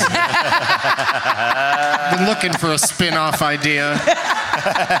N-words. Been looking for a spin-off idea.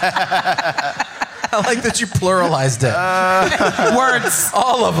 I like that you pluralized it. Words.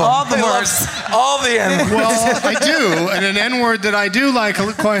 All of them. All the They love words. All the N words. Well, I do, and an N-word that I do like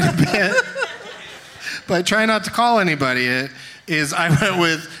quite a bit, but I try not to call anybody it, is I went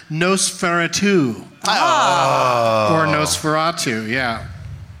with Nosferatu. Or Nosferatu, yeah.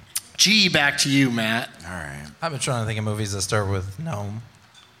 G, back to you, Matt. All right. I've been trying to think of movies that start with Gnome.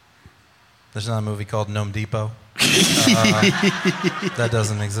 There's not a movie called Gnome Depot. That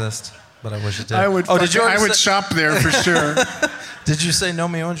doesn't exist, but I wish it did. I would shop there for sure. Did you say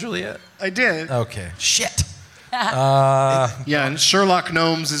Romeo and Juliet? I did. Okay. Shit. Yeah, and Sherlock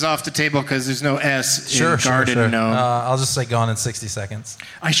Gnomes is off the table because there's no S in Garden Gnome. I'll just say Gone in 60 Seconds.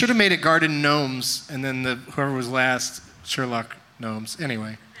 I should have made it Garden Gnomes, and then whoever was last, Sherlock Gnomes.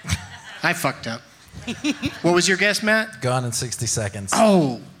 Anyway, I fucked up. What was your guess, Matt? Gone in 60 Seconds.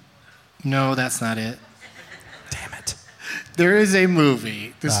 Oh, no, that's not it. Damn it. There is a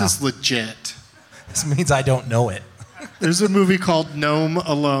movie. This is legit. This means I don't know it. There's a movie called Gnome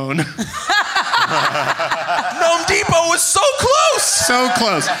Alone. Gnome Depot was so close! So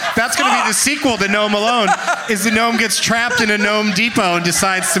close. That's going to be the sequel to Gnome Alone, is the gnome gets trapped in a Gnome Depot and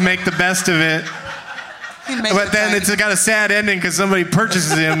decides to make the best of it. But then it's got a sad ending because somebody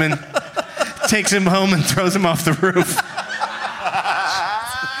purchases him and takes him home and throws him off the roof.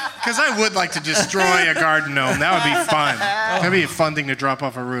 Because I would like to destroy a garden gnome. That would be fun. That would be a fun thing to drop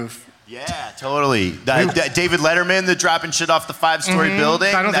off a roof. Yeah, totally. David Letterman, the dropping shit off the 5-story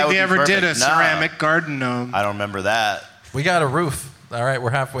building. I don't think would they be ever perfect. did a ceramic garden gnome. I don't remember that. We got a roof. All right, we're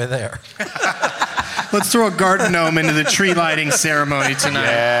halfway there. Let's throw a garden gnome into the tree lighting ceremony tonight.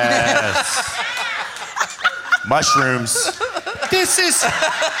 Yes. Mushrooms. This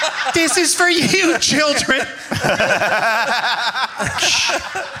is for you, children.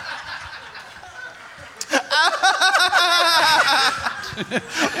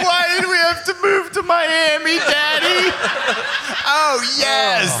 Why did we have to move to Miami, Daddy? Oh,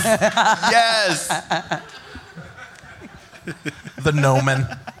 yes. Yes. The Gnomon.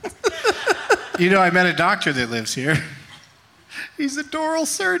 You know, I met a doctor that lives here. He's a oral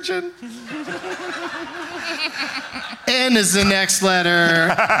surgeon. N is the next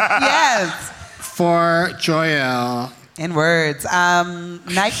letter. Yes. For Joyelle. In words.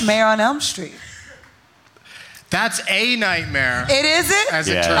 Nightmare on Elm Street. That's a nightmare. It is it? As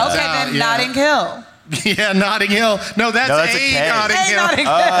it turns out. Okay, then Notting Hill. Yeah, Notting Hill. No, that's a K. Notting Hill. Notting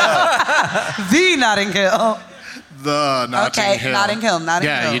Hill. The Notting Hill. The Notting Hill. Okay, Notting Hill. Notting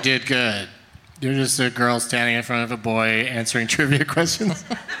Hill. Yeah, you did good. You're just a girl standing in front of a boy answering trivia questions.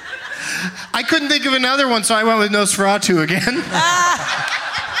 I couldn't think of another one, so I went with Nosferatu again.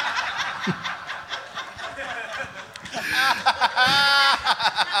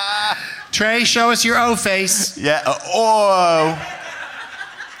 Trey, show us your O face. Yeah. Oh.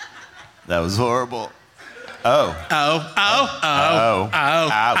 That was horrible. Oh. Oh. Oh. Oh. Oh. Ow.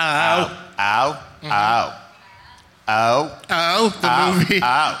 Ow. Ow. Ow. Ow. Oh, the movie.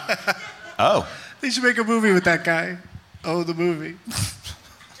 Ow. Oh. They should make a movie with that guy. Oh, the movie.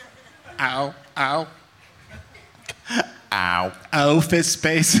 Ow. Ow. Ow. Oh, fist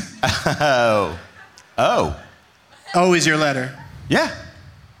space. Oh. Oh. O is your letter. Yeah.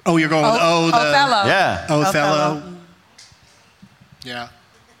 Oh, you're going with O. The Othello. Yeah. Othello. Yeah.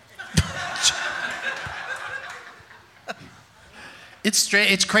 It's straight.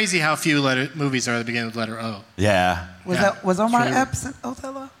 It's crazy how few movies are that begin with letter O. Yeah. Was Omar Epps in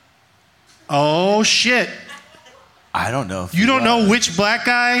Othello? Oh shit! I don't know. You don't know which black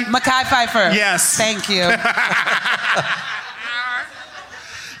guy? Mekhi Phifer. Yes. Thank you.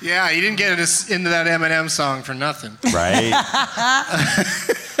 Yeah, you didn't get into that Eminem song for nothing. Right.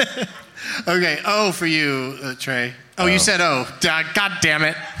 Okay, O for you, Trey. Oh, you said O. God damn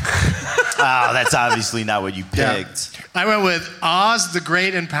it. Oh, that's obviously not what you picked. Yeah. I went with Oz the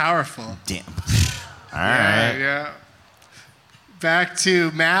Great and Powerful. Damn. All right. Yeah. Back to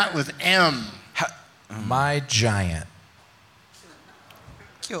Matt with M. My Giant.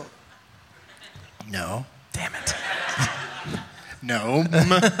 Cute. No. Damn it. No.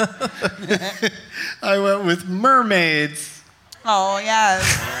 I went with Mermaids. Oh, yes.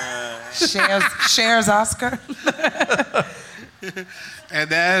 Cher's Oscar. And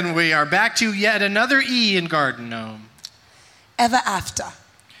then we are back to yet another E in Garden Gnome. Ever After.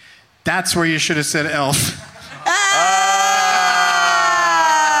 That's where you should have said Elf. I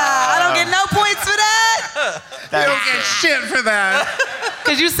don't get no points for that. You don't get shit for that.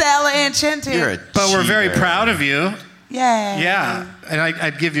 Because you said Ella Enchanted. You're a But we're very cheater. proud of you. Yeah. Yeah. And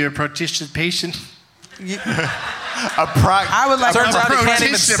I'd give you a participation. I would like Turns out he can't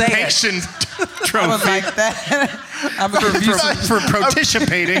even say it. Participation Trophy. I would like that. I'm for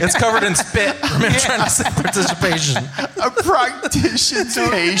participating. It's covered in spit from him trying to say participation. A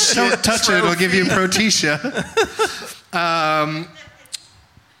participation. Don't touch it. It'll give you protesia. But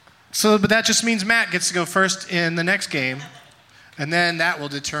that just means Matt gets to go first in the next game, and then that will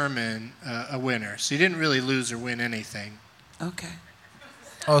determine a winner. So you didn't really lose or win anything. Okay.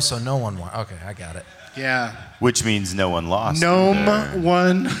 Oh, so no one won. Okay, I got it. Yeah. Which means no one lost. Gnome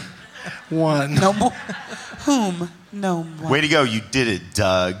won. Whom? Gnome won. Way to go. You did it,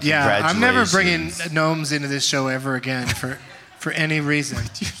 Doug. Yeah, I'm never Congratulations. bringing gnomes into this show ever again for any reason.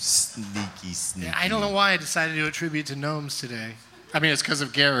 You sneaky. I don't know why I decided to do a tribute to gnomes today. I mean, it's because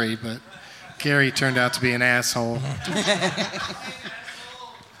of Gary, but Gary turned out to be an asshole. What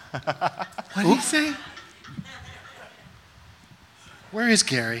did he say? Where is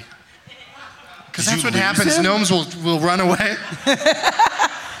Gary? Because that's what happens. him? Gnomes will run away.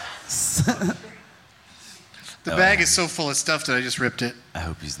 The bag is so full of stuff that I just ripped it. I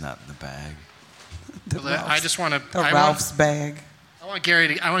hope he's not in the bag. I just want to. Ralph's bag. I want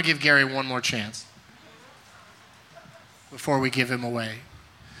to give Gary one more chance before we give him away.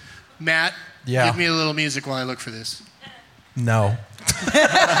 Matt, give me a little music while I look for this. No.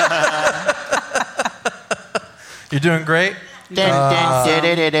 You're doing great.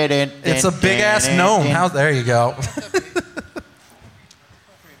 It's a big ass gnome. There you go.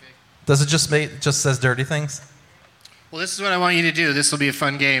 Does it just says dirty things? Well, this is what I want you to do. This will be a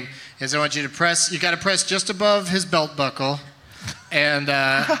fun game. Is I want you to press. You got to press just above his belt buckle, and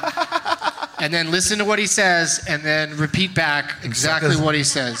then listen to what he says, and then repeat back exactly what he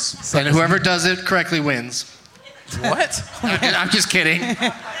says. And whoever does it correctly wins. What? I'm just kidding.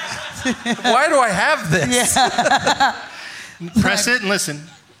 Why do I have this? Yeah. Press it and listen.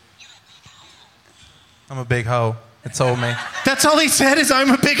 I'm a big hoe. It told me. That's all he said is I'm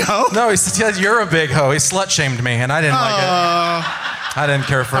a big hoe? No, he said you're a big hoe. He slut-shamed me, and I didn't like it. I didn't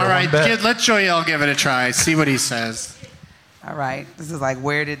care for it all right, one bit. let Joyelle give it a try. See what he says. All right. This is like,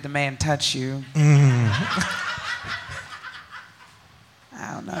 where did the man touch you? I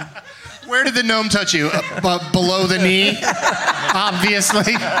don't know. Where did the gnome touch you? Below the knee?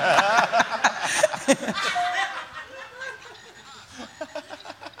 Obviously.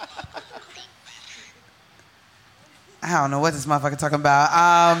 I don't know what this motherfucker talking about.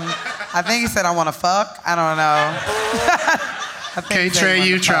 I think he said I want to fuck. I don't know. Okay, Trey,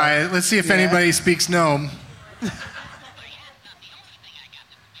 you try it. Let's see if anybody speaks gnome.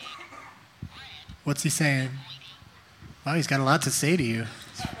 What's he saying? Wow, he's got a lot to say to you.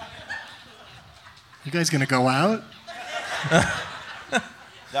 You guys gonna go out?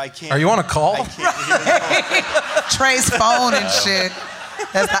 I can't. Are you on a call? Trey's phone and shit.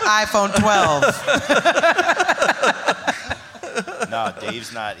 That's the iPhone 12. No,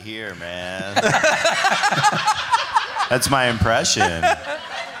 Dave's not here, man. That's my impression.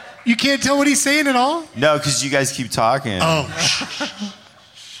 You can't tell what he's saying at all? No, because you guys keep talking. Oh.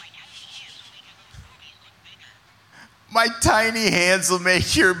 My tiny hands will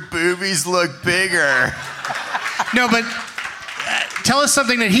make your boobies look bigger. No, but tell us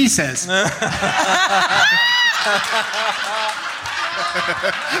something that he says.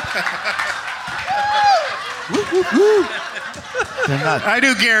 I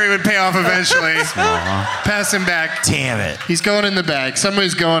knew Gary would pay off eventually. Pass him back. Damn it. He's going in the bag.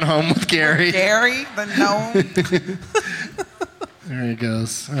 Somebody's going home with Gary. Gary, the gnome. There he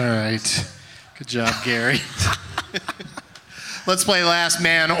goes. All right. Good job, Gary. Let's play Last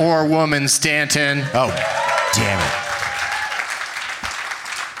Man or Woman, Stanton. Oh, damn it.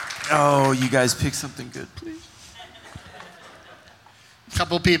 Oh, you guys pick something good, please. A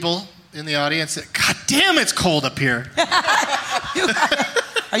couple people in the audience said, God damn, it's cold up here.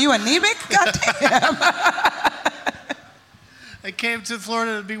 Are you anemic? God damn. I came to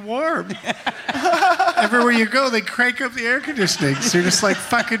Florida to be warm. Everywhere you go, they crank up the air conditioning. So you're just like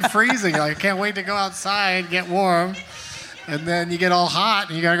fucking freezing. You're like, I can't wait to go outside, get warm. And then you get all hot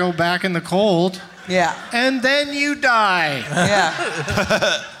and you gotta go back in the cold. Yeah. And then you die.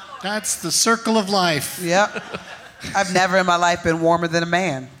 Yeah. That's the circle of life. Yep. I've never in my life been warmer than a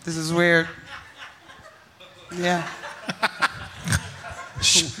man. This is weird. Yeah.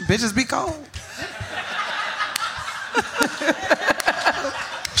 Bitches be cold.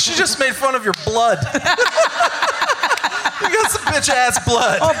 She just made fun of your blood. You got some bitch ass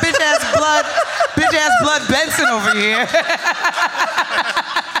blood. Oh, bitch ass blood. Bitch ass blood Benson over here.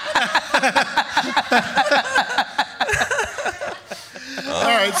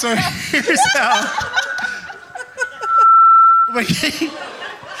 All right, so here's how. Wait,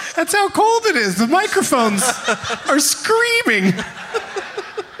 that's how cold it is. The microphones are screaming.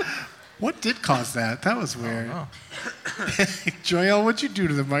 What did cause that? That was weird. Joel, what'd you do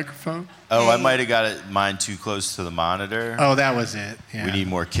to the microphone? Oh, I might have got mine too close to the monitor. Oh, that was it. Yeah. We need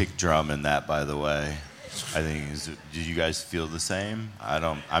more kick drum in that, by the way. I think. Did you guys feel the same?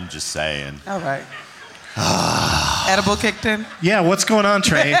 I'm just saying. All right. Edible kicked in? Yeah, what's going on,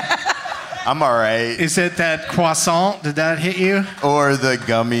 Trey? I'm all right. Is it that croissant? Did that hit you? Or the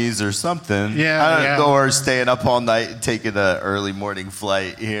gummies or something. Yeah. Or staying up all night and taking an early morning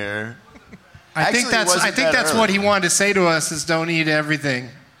flight here. I think that's what he wanted to say to us is don't eat everything.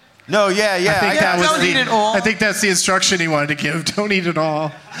 No, yeah. I think that's the instruction he wanted to give. Don't eat it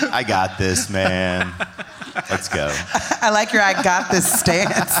all. I got this, man. Let's go. I like your I got this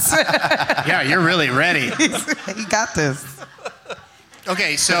stance. Yeah, you're really ready. He got this.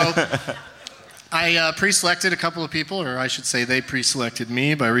 Okay, so I pre-selected a couple of people, or I should say they pre-selected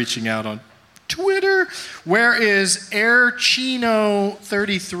me by reaching out on Twitter. Where is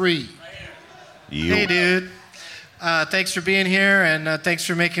AirChino33? Hey, dude. Thanks for being here, and thanks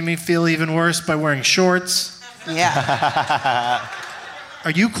for making me feel even worse by wearing shorts. Yeah.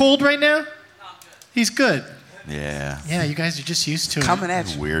 Are you cold right now? He's good. Yeah. Yeah, you guys are just used to it. Coming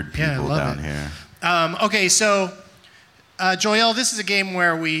at you. Weird people down here. Okay, so Joel, this is a game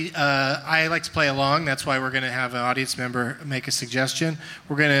where I like to play along. That's why we're going to have an audience member make a suggestion.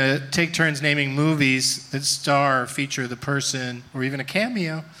 We're going to take turns naming movies that star or feature the person, or even a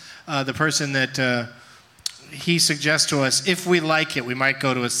cameo, the person that he suggests to us. If we like it, we might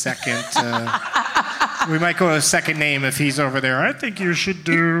go to a second. We might go to a second name if he's over there. I think you should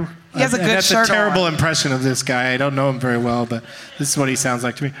do. He has a good that's shirt a terrible on. impression of this guy. I don't know him very well, but this is what he sounds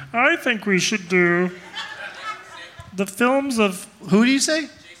like to me. I think we should do the films of... Who do you say?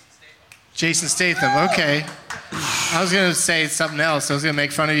 Jason Statham. Okay. I was going to say something else. I was going to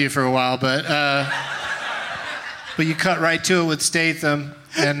make fun of you for a while, but you cut right to it with Statham.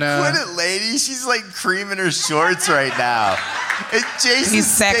 And What a lady. She's like creaming her shorts right now. It's Jason He's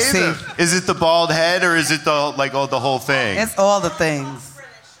sexy. Statham. Is it the bald head or is it the whole thing? It's all the things.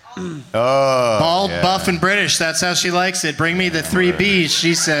 Oh, bald, yeah. buff, and British. That's how she likes it. Bring me the 3 Bs,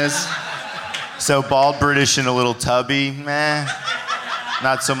 she says. So bald, British, and a little tubby, meh,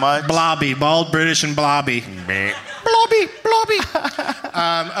 not so much. Blobby, bald, British, and blobby. Blobby.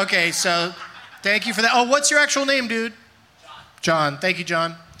 Okay, so thank you for that. Oh, what's your actual name, dude? John. Thank you,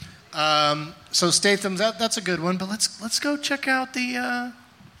 John. So Statham's that's a good one, but let's go check out the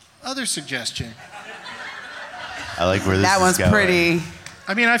other suggestion. I like where this That is one's going. pretty.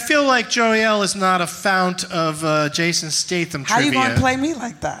 I mean, I feel like Joel is not a fount of Jason Statham How trivia. you gonna play me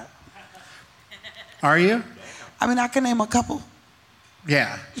like that? Are you? I mean, I can name a couple.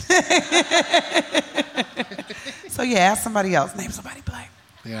 Yeah. So yeah, ask somebody else. Name somebody black.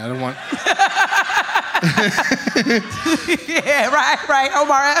 Yeah, I don't want... Yeah, right.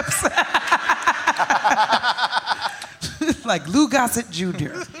 Omar Epps. Like Lou Gossett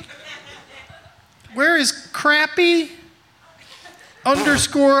Jr. Where is Crappy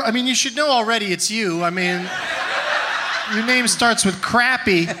 _ I mean, you should know already it's you. I mean, your name starts with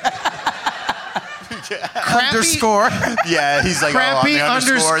Crappy. Underscore. Yeah, he's like, Crappy oh, on the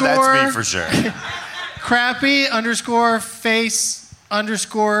underscore, underscore. that's me for sure. Crappy _ face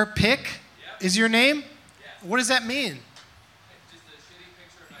 _ pic is your name? What does that mean?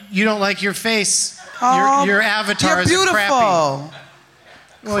 You don't like your face. Your avatar You're is beautiful. a crappy.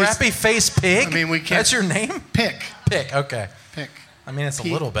 Well, Crappy face pig? I mean, we can't. That's your name? Pick. Pick, okay. Pick. I mean, it's a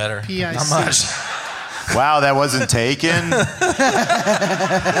little better. P-I-C. Not much. Wow, that wasn't taken. That's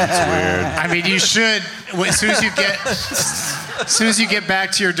weird. I mean, you should. As soon as you get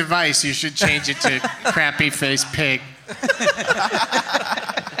back to your device, you should change it to crappy face pig.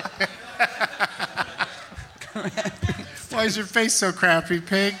 Why is your face so crappy,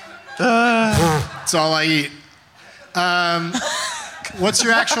 pig? That's all I eat. What's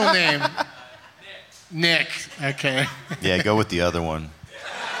your actual name? Nick. Okay. Yeah, go with the other one.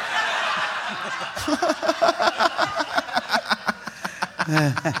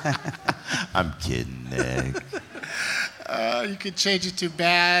 I'm kidding, Nick. You could change it to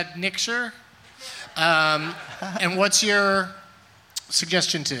Bad Nicksher. And what's your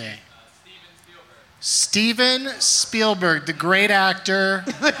suggestion today? Steven Spielberg, the great actor.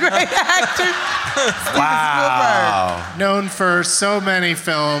 The great actor. Wow. Known for so many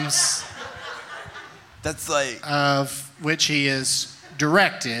films. That's like... Of which he is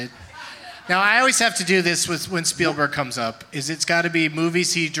directed. Now, I always have to do this with when Spielberg comes up, is it's got to be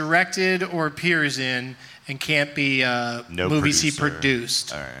movies he directed or appears in and can't be movies he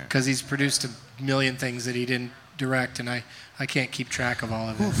produced. Because he's produced a million things that he didn't direct, and I can't keep track of all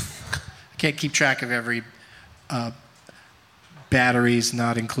of it. I can't keep track of every batteries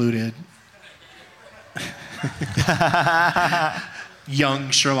not included Young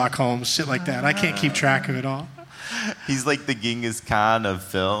Sherlock Holmes, shit like that. I can't keep track of it all. He's like the Genghis Khan of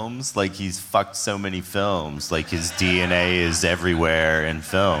films. Like he's fucked so many films. Like his DNA is everywhere in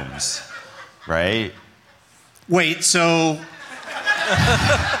films, right? Wait, so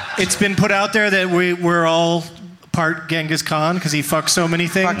it's been put out there that we're all part Genghis Khan because he fucked so many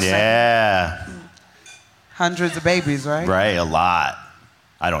things? Yeah. Hundreds of babies, right? Right, a lot.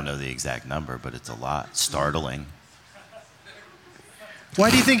 I don't know the exact number, but it's a lot. Startling. Why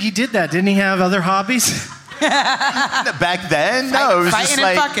do you think he did that? Didn't he have other hobbies? Back then? No, it was just Fighting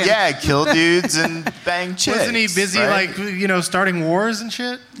and like, fucking. yeah, kill dudes and bang chicks. Wasn't he busy, right? like, starting wars and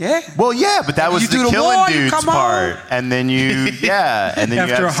shit? Yeah. Well, yeah, but that was You the do the killing war, you dudes come part. home. And then you, yeah. And then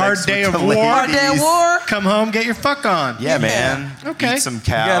After you a have hard sex day with of the war, ladies. come home, get your fuck on. Yeah, man. Okay. Eat some You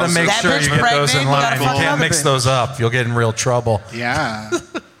cows. gotta make That sure bitch you get those in pregnant, you line. gotta You fuck can't another mix bitch. those up. You'll get in real trouble. Yeah.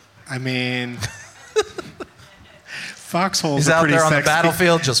 I mean, foxholes He's are out pretty there on the sexy.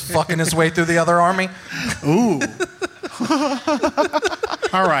 battlefield just fucking his way through the other army. Ooh.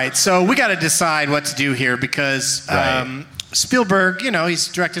 All right, so we got to decide what to do here because Spielberg, he's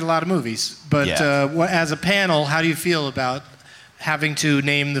directed a lot of movies. But as a panel, how do you feel about having to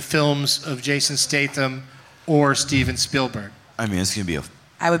name the films of Jason Statham or Steven Spielberg? I mean, it's going to be a...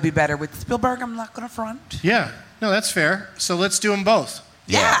 I would be better with Spielberg. I'm not going to front. Yeah, no, that's fair. So let's do them both.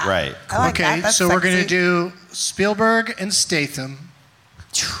 Yeah, right. I like Okay, that. That's so we're going to sexy. do Spielberg and Statham,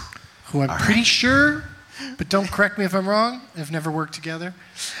 who I'm pretty sure, but don't correct me if I'm wrong, have never worked together.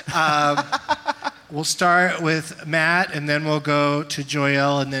 We'll start with Matt, and then we'll go to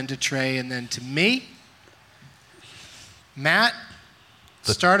Joelle, and then to Trey, and then to me. Matt,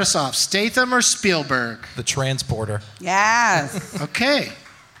 start us off. Statham or Spielberg? The Transporter. Yes. Okay.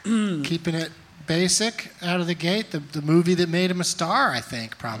 Keeping it basic out of the gate. The movie that made him a star, I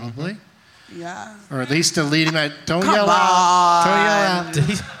think, probably. Yeah. Or at least a leading. Don't Come yell out. Don't yell on. out. Did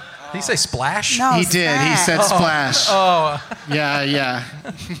he say splash? No, He did. He said splash. Oh. Yeah.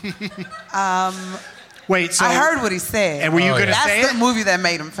 Wait, so I heard what he said. And were you going to say That's it? the movie that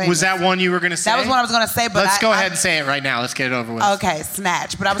made him famous. Was that one you were going to say? That was what I was going to say, but Let's go ahead and say it right now. Let's get it over with. Okay,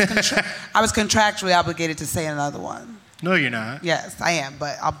 Snatch. But I was contractually obligated to say another one. No, you're not. Yes, I am,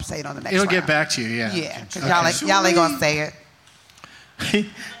 but I'll say it on the next It'll round. get back to you, yeah. Yeah, because Okay. y'all ain't going to say it.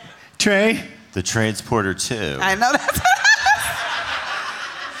 Trey? The Transporter 2. I know that.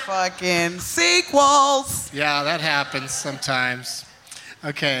 Fucking sequels. Yeah, that happens sometimes.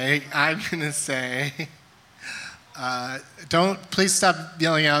 Okay, I'm going to say... please stop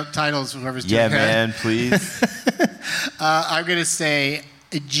yelling out titles, whoever's doing Yeah, that. man, please. I'm going to say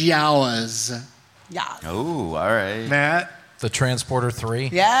Jawas. Yeah. Oh, all right. Matt? The Transporter 3.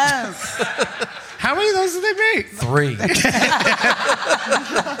 Yes. How many of those did they make? 3. They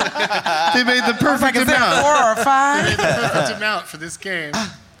made the perfect Is amount. it 4 or 5? They made the perfect amount for this game.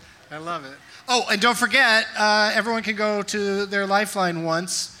 I love it. Oh, and don't forget, everyone can go to their Lifeline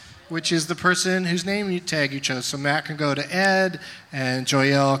once, which is the person whose name tag you chose. So Matt can go to Ed, and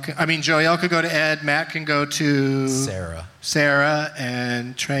Joelle could go to Ed, Matt can go to Sarah,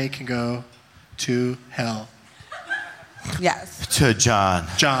 and Trey can go to Hell. Yes. To John.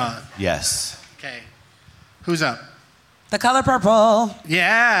 John. Yes. Okay. Who's up? The Color Purple.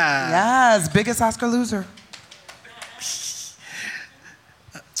 Yeah. Yes, biggest Oscar loser.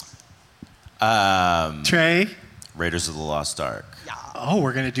 Trey? Raiders of the Lost Ark. Oh,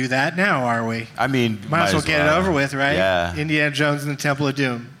 we're going to do that now, are we? I mean, Might as well get it over with, right? Yeah. Indiana Jones and the Temple of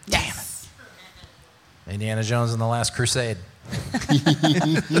Doom. Yes. Indiana Jones and the Last Crusade.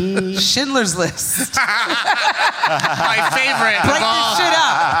 Schindler's List. My favorite. Break this shit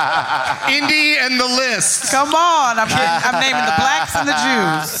up. Indy and the List. Come on, I'm naming the blacks and the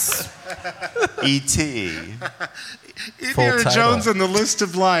Jews. E.T. Indiana title. Jones and the List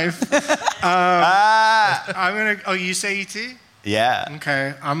of Life. I'm gonna. Oh, you say E.T.? Yeah.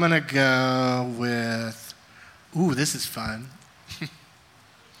 Okay, I'm gonna go with. Ooh, this is fun.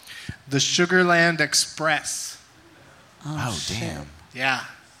 The Sugarland Express. Oh, damn. Yeah.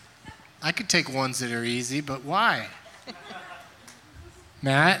 I could take ones that are easy, but why?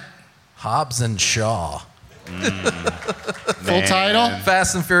 Matt? Hobbs and Shaw. Full title?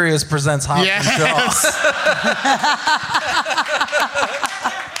 Fast and Furious presents Hobbs and Shaw.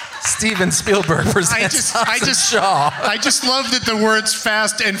 Steven Spielberg presents Hobbs and Shaw. I just love that the words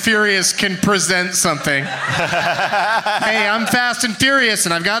Fast and Furious can present something. Hey, I'm Fast and Furious,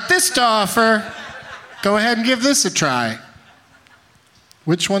 and I've got this to offer. Go ahead and give this a try.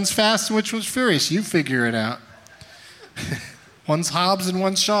 Which one's fast and which one's furious? You figure it out. One's Hobbs and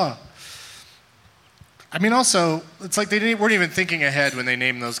one's Shaw. I mean, also, it's like they weren't even thinking ahead when they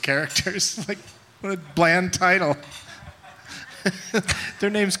named those characters. Like, What a bland title. Their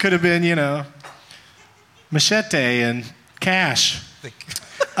names could have been, Machete and Cash.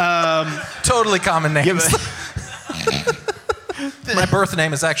 Totally common names. My birth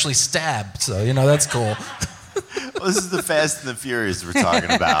name is actually Stab, so that's cool. Well, this is the Fast and the Furious we're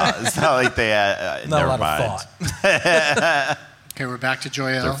talking about. It's not like they had. Not a never lot mind. of thought. Okay, we're back to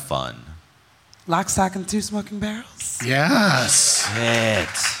Joyelle. They're fun. Lock, stock, and 2 smoking barrels. Yes. Shit.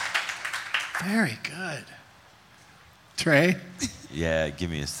 Very good. Trey? Yeah, give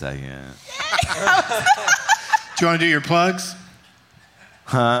me a second. Do you want to do your plugs?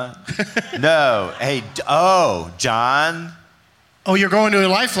 Huh? No. Hey, John? Oh, you're going to a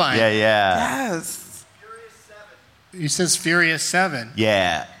Lifeline? Yeah. Yes. He says Furious 7.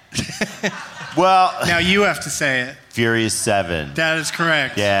 Yeah. Well. Now you have to say it. Furious 7. That is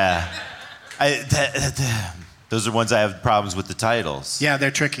correct. Yeah. Those are ones I have problems with the titles. Yeah,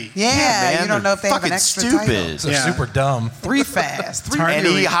 they're tricky. Yeah, man, you don't know if they have an fucking extra stupid. title. They're super dumb. 3 fast. And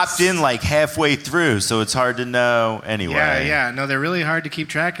he hopped in like halfway through, so it's hard to know anyway. Yeah. No, they're really hard to keep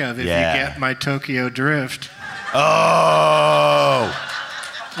track of if you get My Tokyo Drift. Oh.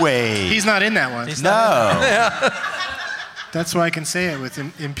 Wait. He's not in that one. No. That's why I can say it with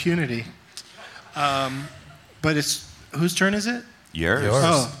impunity. But whose turn is it? Yours.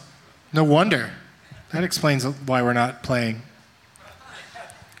 Oh, no wonder. That explains why we're not playing.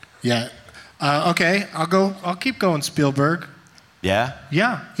 Yeah. Okay, I'll keep going, Spielberg. Yeah?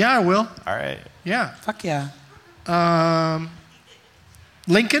 Yeah, I will. All right. Yeah. Fuck yeah.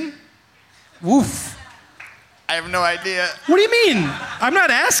 Lincoln? Woof. I have no idea. What do you mean? I'm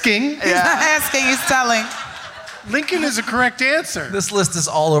not asking. He's not asking, he's telling. Lincoln is a correct answer. This list is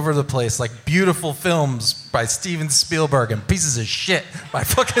all over the place, like beautiful films by Steven Spielberg and pieces of shit by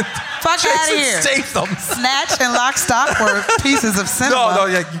fucking Fuck Jason out of here. Statham. Snatch and Lock, Stock were pieces of cinema. No,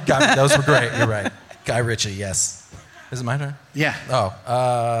 yeah, you got me. Those were great. You're right. Guy Ritchie, yes. Is it my turn? Yeah.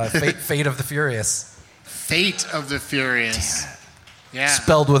 Oh, Fate of the Furious. Fate of the Furious. Yeah.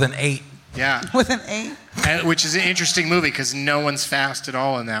 Spelled with an 8. Yeah. With an 8? Which is an interesting movie because no one's fast at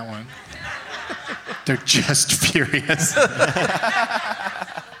all in that one. They're just furious.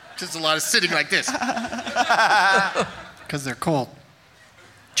 Just a lot of sitting like this. Because they're cold.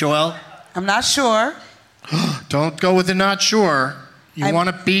 Joelle? I'm not sure. Don't go with the not sure. You want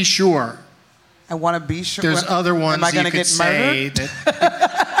to be sure. I want to be sure. There's other ones Am I you gonna could get say murdered?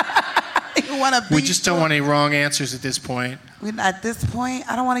 that You want to be we just don't want any wrong answers at this point. At this point,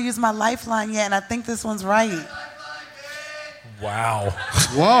 I don't want to use my lifeline yet, and I think this one's right. Wow.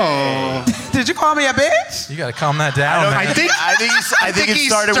 Whoa. Did you call me a bitch? You got to calm that down, man. I think it he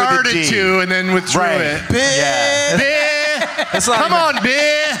started with a D. to and then withdrew it. Bitch. It's not Come on,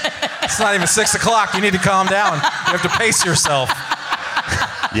 bitch. It's not even 6 o'clock. You need to calm down. You have to pace yourself.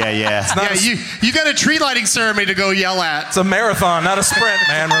 Yeah. Yeah, you got a tree lighting ceremony to go yell at. It's a marathon, not a sprint,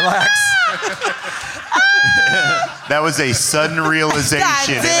 man. Relax. That was a sudden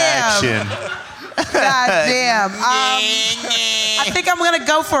realization in action. God damn. I think I'm going to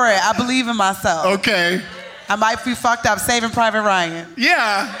go for it. I believe in myself. Okay. I might be fucked up. Saving Private Ryan.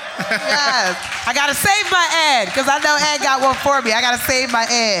 Yeah. Yes. I got to save my Ed because I know Ed got one for me. I got to save my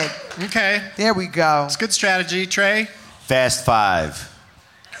Ed. Okay. There we go. It's good strategy. Trey? Fast 5.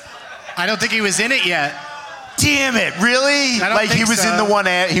 I don't think he was in it yet. Damn it, really? I don't Like he think was so. in the one,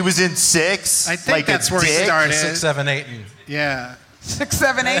 he was in 6? I think like that's a where he dick? started. 6, 7, 8. Yeah. 6,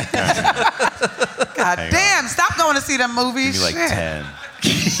 7, 8. God damn, stop going to see them movies. Give me like Shit. 10.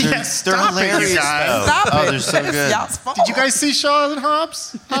 Yeah, They're stop it, hilarious, you guys. though. Stop Oh, it. they're so It's good. y'all's fault. Did you guys see Shaw and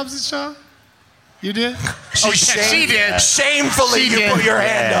Hobbs? Hobbs and Shaw? You did? She did. Shamefully, She you did. put your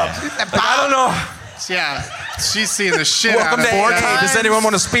hand up. Like, I don't know. Yeah. She's seeing the shit Welcome out to of it. AA. Does anyone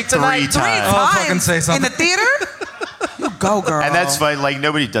want to speak tonight? 3 times. Oh, fucking say In something. the theater? You go, girl. And that's fine. Like,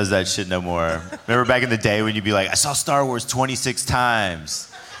 nobody does that shit no more. Remember back in the day when you'd be like, I saw Star Wars 26 times.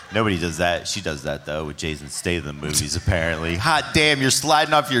 Nobody does that. She does that, though, with Jason Statham movies, apparently. Hot damn, you're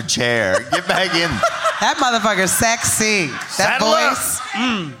sliding off your chair. Get back in. That motherfucker's sexy. That Saddle voice.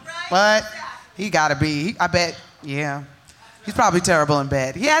 What? He gotta be. I bet. Yeah. He's probably terrible in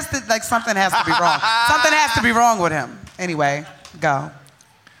bed. He has to, like, something has to be wrong. Something has to be wrong with him. Anyway, go.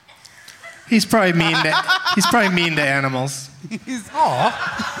 He's probably mean to animals.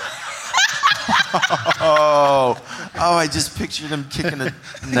 Oh, I just pictured him kicking a...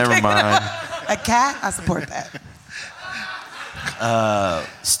 Never mind. A cat? I support that.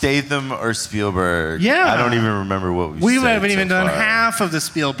 Statham or Spielberg? Yeah. I don't even remember what We said haven't so even done far. half of the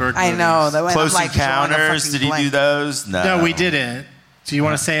Spielberg I movies. know. That went, Close I'm like drawing a Encounters, fucking did he do blank. those? No, we didn't. Do you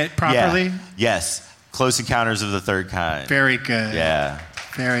want to say it properly? Yeah. Yes. Close Encounters of the Third Kind. Very good. Yeah.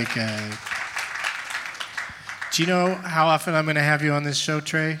 Very good. Do you know how often I'm going to have you on this show,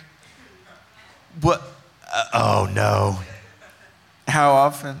 Trey? What? Oh, no. How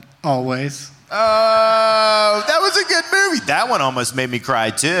often? Always. Oh, that was a good movie. That one almost made me cry,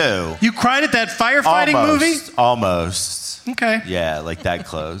 too. You cried at that firefighting movie? Almost. Okay. Yeah, like that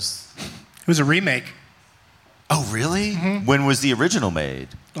close. It was a remake. Oh, really? Mm-hmm. When was the original made?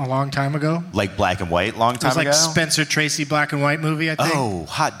 A long time ago. Like black and white, long time ago? It was like Spencer Tracy black and white movie, I think. Oh,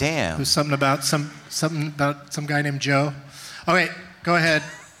 hot damn. It was something about some guy named Joe. Oh, wait, go ahead.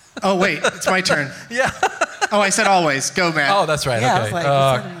 Oh, wait, it's my turn. Yeah. Oh, I said always. Go, Matt. Oh, that's right. Yeah, okay.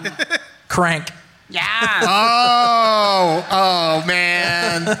 I was like, Crank. Yeah. Oh,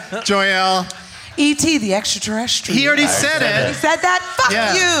 man. Joelle. E.T. the extraterrestrial. He already said it. He said that? Fuck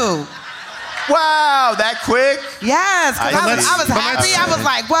you. Wow, that quick? Yes, because I was happy. I was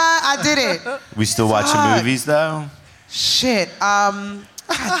like, what? I did it. We still watching Fuck. movies, though? Shit. God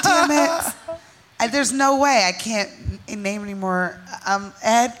damn it. There's no way I can't name anymore.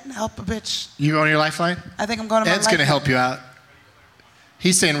 Ed, help a bitch. You going to your Lifeline? I think I'm going to my Ed's going to help you out.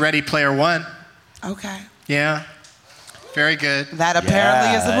 He's saying Ready Player One. Okay. Yeah. Very good. That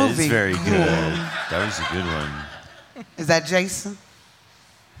apparently is a movie. It's very good. That was a good one. Is that Jason?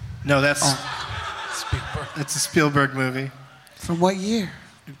 No, that's Spielberg. It's a Spielberg movie. From what year?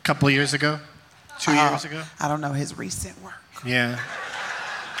 A couple of years ago. 2 years ago. I don't know his recent work. Yeah.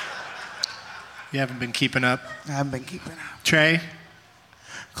 You haven't been keeping up. I haven't been keeping up. Trey?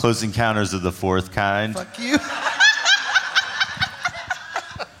 Close Encounters of the Fourth Kind. Fuck you.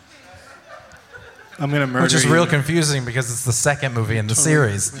 I'm going to murder you. Which is real confusing because it's the second movie in the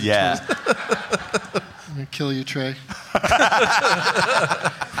series. Yeah. I'm going to kill you, Trey.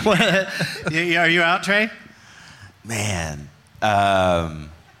 Are you out, Trey? Man.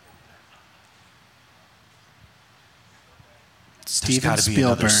 Steven There's got to be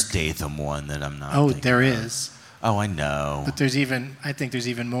another Spielberg. Statham one that I'm not Oh, thinking there of. is. Oh, I know. But I think there's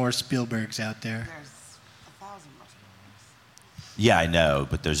even more Spielbergs out there. Yeah, I know,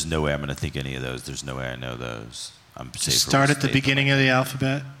 but there's no way I'm going to think any of those. There's no way I know those. I'm safe. Start at the beginning of the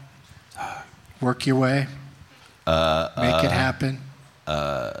alphabet. Work your way. Make it happen.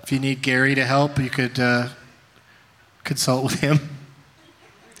 If you need Gary to help, you could consult with him.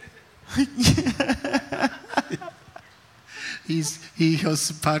 He hosts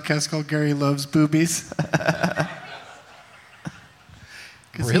a podcast called Gary Loves Boobies.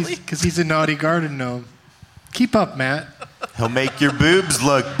 Really? Because he's a naughty garden gnome. Keep up, Matt. He'll make your boobs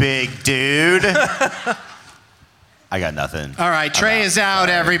look big, dude. I got nothing. All right, Trey is out,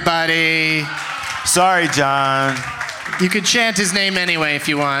 everybody. Sorry, John. You can chant his name anyway if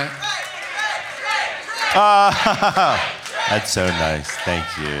you want. That's so nice. Thank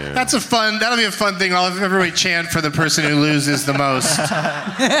you. That'll be a fun thing. I'll have everybody chant for the person who loses the most.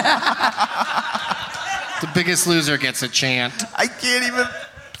 The biggest loser gets a chant. I can't even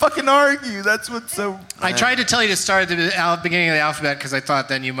fucking argue. That's what's so... I tried to tell you to start at the beginning of the alphabet because I thought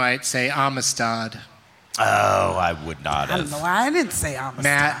then you might say Amistad. Oh, I would not I have. don't know why I didn't say Amistad.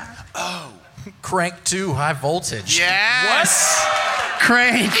 Matt. Oh. Crank 2, High Voltage. Yes. What?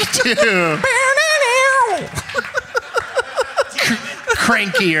 Crank 2.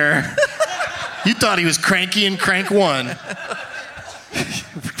 Crankier. You thought he was cranky in Crank 1.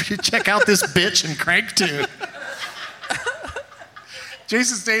 Check out this bitch in Crank 2.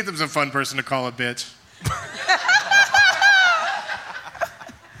 Jason Statham's a fun person to call a bitch.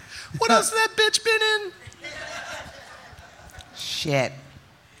 What else has that bitch been in? Shit.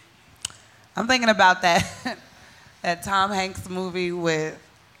 I'm thinking about that Tom Hanks movie with,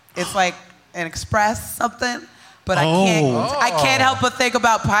 it's like an Express something, but I can't help but think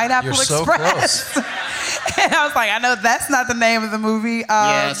about Pineapple You're so Express. And I was like, I know that's not the name of the movie.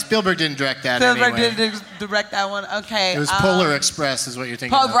 Yeah, Spielberg didn't direct that Spielberg anyway. didn't direct that one. Okay. It was Polar Express is what you're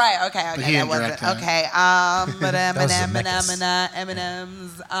thinking of. Right, okay, But he that didn't wasn't. direct Okay.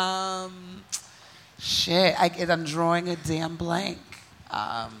 M&M's. Shit, I'm drawing a damn blank.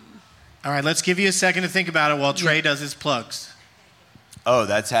 All right, let's give you a second to think about it while Trey does his plugs. Oh,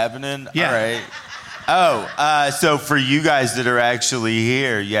 that's happening? Yeah. All right. So for you guys that are actually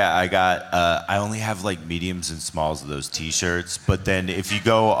here, yeah, I only have like mediums and smalls of those t-shirts. But then if you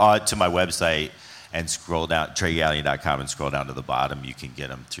go to my website and scroll down, TreyGallion.com, and scroll down to the bottom, you can get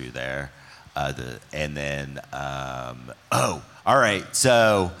them through there. All right.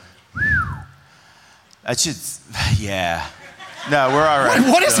 So that should, yeah. No, we're all right.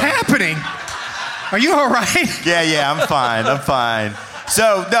 What is happening? Are you all right? Yeah, I'm fine.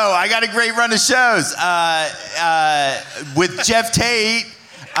 So, no, I got a great run of shows with Jeff Tate,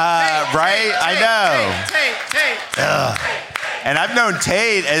 right? I know. Tate. And I've known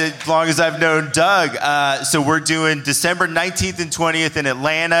Tate as long as I've known Doug. So we're doing December 19th and 20th in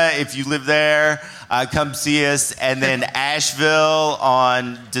Atlanta. If you live there, come see us. And then Asheville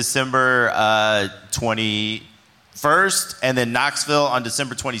on December 21st. And then Knoxville on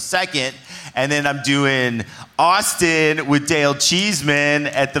December 22nd. And then I'm doing Austin with Dale Cheeseman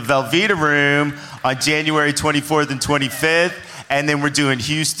at the Velveeta Room on January 24th and 25th. And then we're doing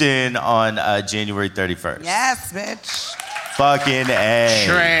Houston on January 31st. Yes, bitch. Fucking A.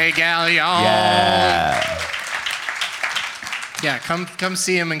 Trey Gallion. Yeah. Yeah, come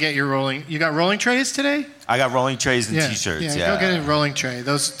see him and get your rolling. You got rolling trays today? I got rolling trays and T-shirts. Yeah, go get a rolling tray.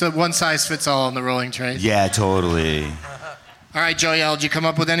 The one size fits all on the rolling trays. Yeah, totally. All right, Joel, did you come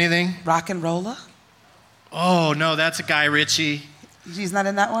up with anything? Rock and Roller? Oh, no, that's a Guy Ritchie. He's not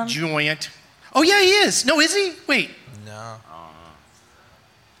in that one? Joint. Oh, yeah, he is. No, is he? Wait. No.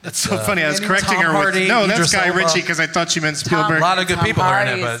 That's so funny. I was correcting her with... No, that's Guy Ritchie because I thought she meant Spielberg. A lot of good people are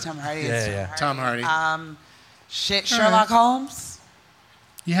in it, but... Tom Hardy. Tom Hardy. Sherlock Holmes?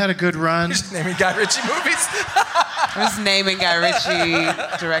 You had a good run. You're just naming Guy Ritchie movies. I was naming Guy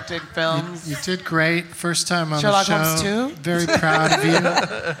Ritchie directed films. You did great. First time on Sherlock the show. Holmes 2? Very proud of you.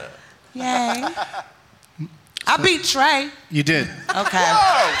 Yay. I beat Trey. You did. Okay.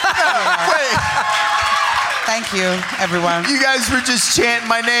 Thank you, everyone. You guys were just chanting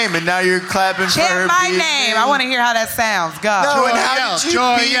my name, and now you're clapping for her. Chant my name. I want to hear how that sounds. Go. No, and how did you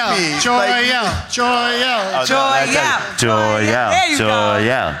beat me? Joyelle.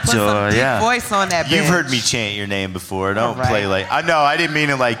 Put some deep voice on that bitch. You've heard me chant your name before. Don't play like... I know, I didn't mean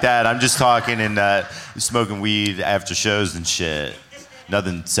it like that. I'm just talking and smoking weed after shows and shit.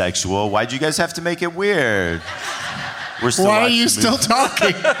 Nothing sexual. Why'd you guys have to make it weird? We're still Why are you still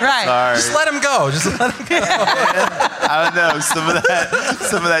talking? Right. Sorry. Just let him go. Just let him go. I don't know. Some of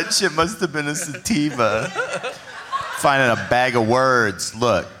that shit must have been a sativa. Finding a bag of words.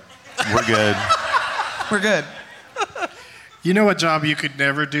 Look, we're good. We're good. You know what job you could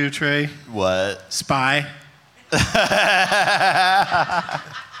never do, Trey? What? Spy.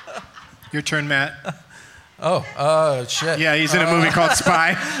 Your turn, Matt. Oh, shit. Yeah, he's in a movie called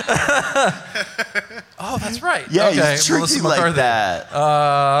Spy. Oh, that's right. Yeah, okay. he's tricky Melissa like McCarthy. that.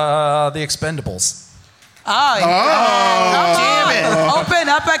 The Expendables. Oh, damn it. Open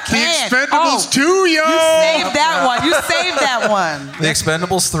up a can. The Expendables 2, yo. You saved that one. You saved that one. The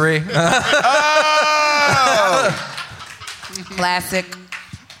Expendables 3. Classic.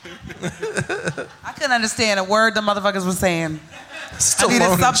 I couldn't understand a word the motherfuckers were saying. I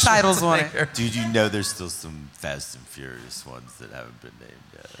needed subtitles on it. Dude, you know there's still some Fast and Furious ones that haven't been named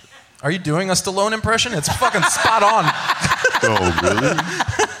yet. Are you doing a Stallone impression? It's fucking spot on. Oh, really?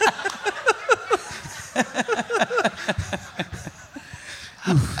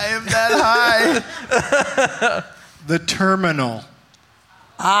 I am that high. The Terminal.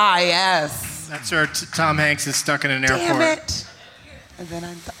 Ah, yes. That's where Tom Hanks is stuck in an airport. Damn it. And then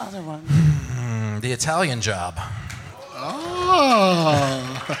the other one. The Italian Job. Oh.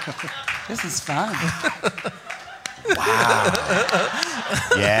 This is fun. Wow.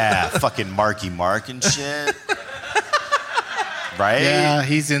 Yeah, fucking Marky Mark and shit. Right? Yeah,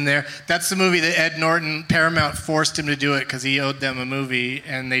 he's in there. That's the movie that Ed Norton, Paramount forced him to do it because he owed them a movie,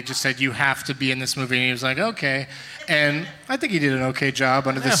 and they just said, you have to be in this movie. And he was like, okay. And I think he did an okay job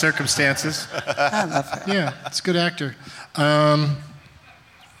under the circumstances. I love it. Yeah, it's a good actor.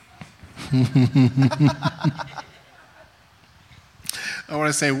 I want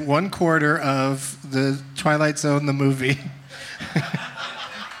to say 1/4 of the Twilight Zone, the movie.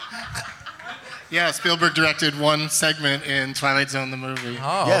 Yeah, Spielberg directed one segment in Twilight Zone, the movie.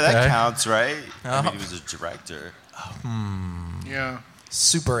 Oh, yeah, okay. that counts, right? I mean, he was a director. Yeah.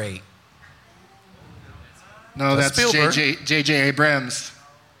 Super 8. No, that's Spielberg. J.J. Abrams.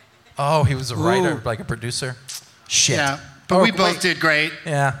 Oh, he was a writer, Ooh. like a producer. Shit. Yeah, but we both did great.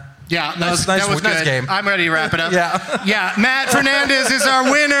 Yeah. Yeah, Nice that was nice good. game. I'm ready to wrap it up. Yeah. Yeah, Matt Fernandez is our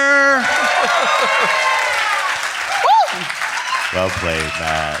winner. Well played,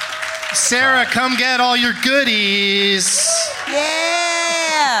 Matt. Sarah, come get all your goodies.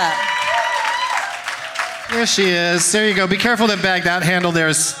 Yeah. There she is. There you go. Be careful that bag. That handle there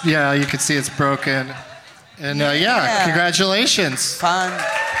is, yeah, you can see it's broken. And yeah, congratulations. Fun.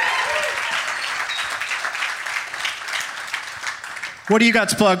 What do you got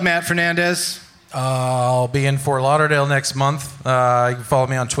to plug, Matt Fernandez? I'll be in Fort Lauderdale next month. You can follow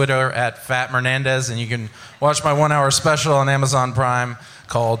me on Twitter at FatMernandez, and you can watch my 1-hour special on Amazon Prime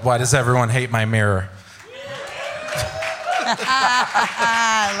called Why Does Everyone Hate My Mirror?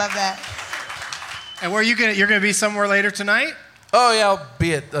 I love that. And where are you gonna? You're gonna be somewhere later tonight? Oh yeah, I'll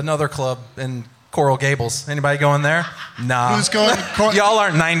be at another club in Coral Gables. Anybody going there? Nah. Who's going? Y'all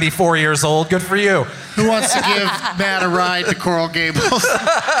aren't 94 years old. Good for you. Who wants to give Matt a ride to Coral Gables?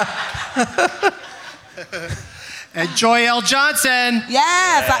 And Joyelle Johnson.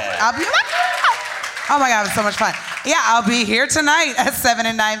 Yes, I'll be. Oh my God, it was so much fun. Yeah, I'll be here tonight at 7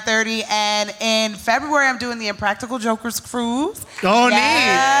 and 9:30, and in February I'm doing the Impractical Jokers cruise. Oh, neat!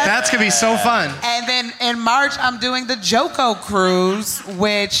 That's gonna be so fun. And then in March I'm doing the Joko cruise,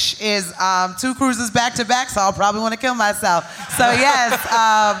 which is 2 cruises back to back, so I'll probably want to kill myself. So yes,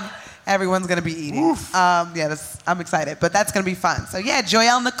 everyone's gonna be eating. I'm excited, but that's gonna be fun. So yeah,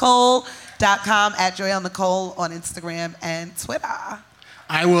 JoyelleNicole.com, at Joyelle Nicole on Instagram and Twitter.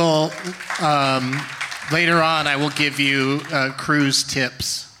 I will, later on, I will give you cruise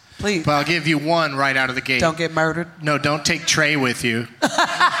tips. Please. But I'll give you one right out of the gate. Don't get murdered. No, don't take Trey with you.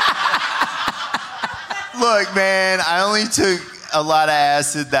 Look, man, I only took a lot of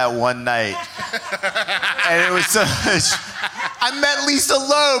acid that one night. And it was so much. I met Lisa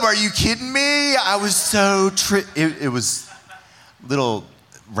Loeb. Are you kidding me? I was so it was little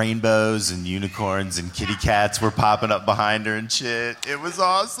rainbows and unicorns and kitty cats were popping up behind her and shit. It was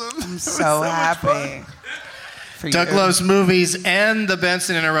awesome. I'm so happy. Doug Loves Movies and the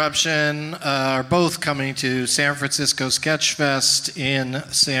Benson Interruption are both coming to San Francisco Sketch Fest in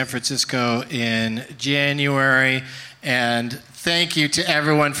San Francisco in January. And thank you to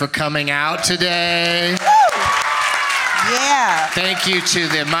everyone for coming out today. Yeah. Thank you to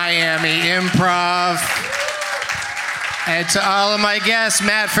the Miami Improv. And to all of my guests,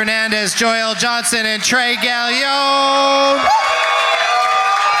 Matt Fernandez, Joyelle Johnson, and Trey Gallione.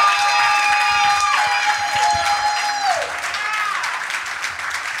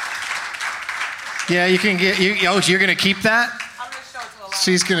 Yeah, you can get, you're going to keep that? I'm going to show it to a lot.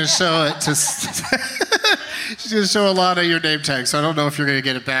 She's going to show it to, she's going to show a lot of your name tags, so I don't know if you're going to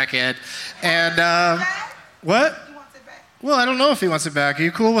get it back, Ed. And, what? He wants it back. Well, I don't know if he wants it back. Are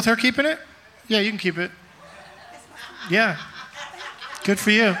you cool with her keeping it? Yeah, you can keep it. Yeah. Good for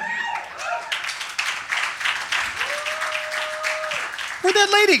you. Where'd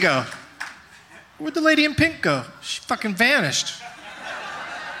that lady go? Where'd the lady in pink go? She fucking vanished.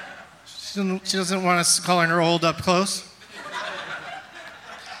 She doesn't want us calling her old up close.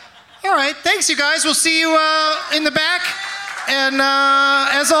 All right, thanks, you guys. We'll see you in the back. And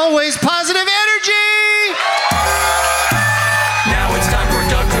as always, positive energy! Now it's time for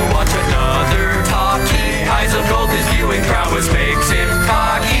Doug to watch another talkie. Eyes of gold, his viewing prowess makes him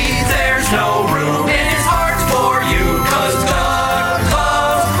cocky. There's no room in his heart for you, 'cause Doug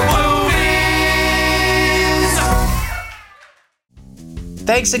loves movies.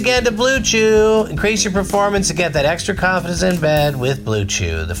 Thanks again to Blue Chew. Increase your performance and get that extra confidence in bed with Blue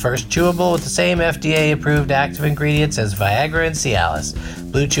Chew, the first chewable with the same FDA-approved active ingredients as Viagra and Cialis.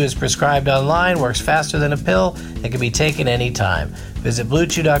 Blue Chew is prescribed online, works faster than a pill, and can be taken anytime. Visit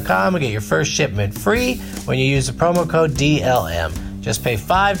BlueChew.com and get your first shipment free when you use the promo code DLM. Just pay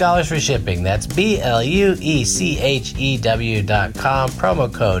 $5 for shipping. That's BLUECHEW.com,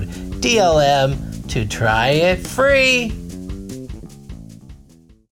 promo code DLM to try it free.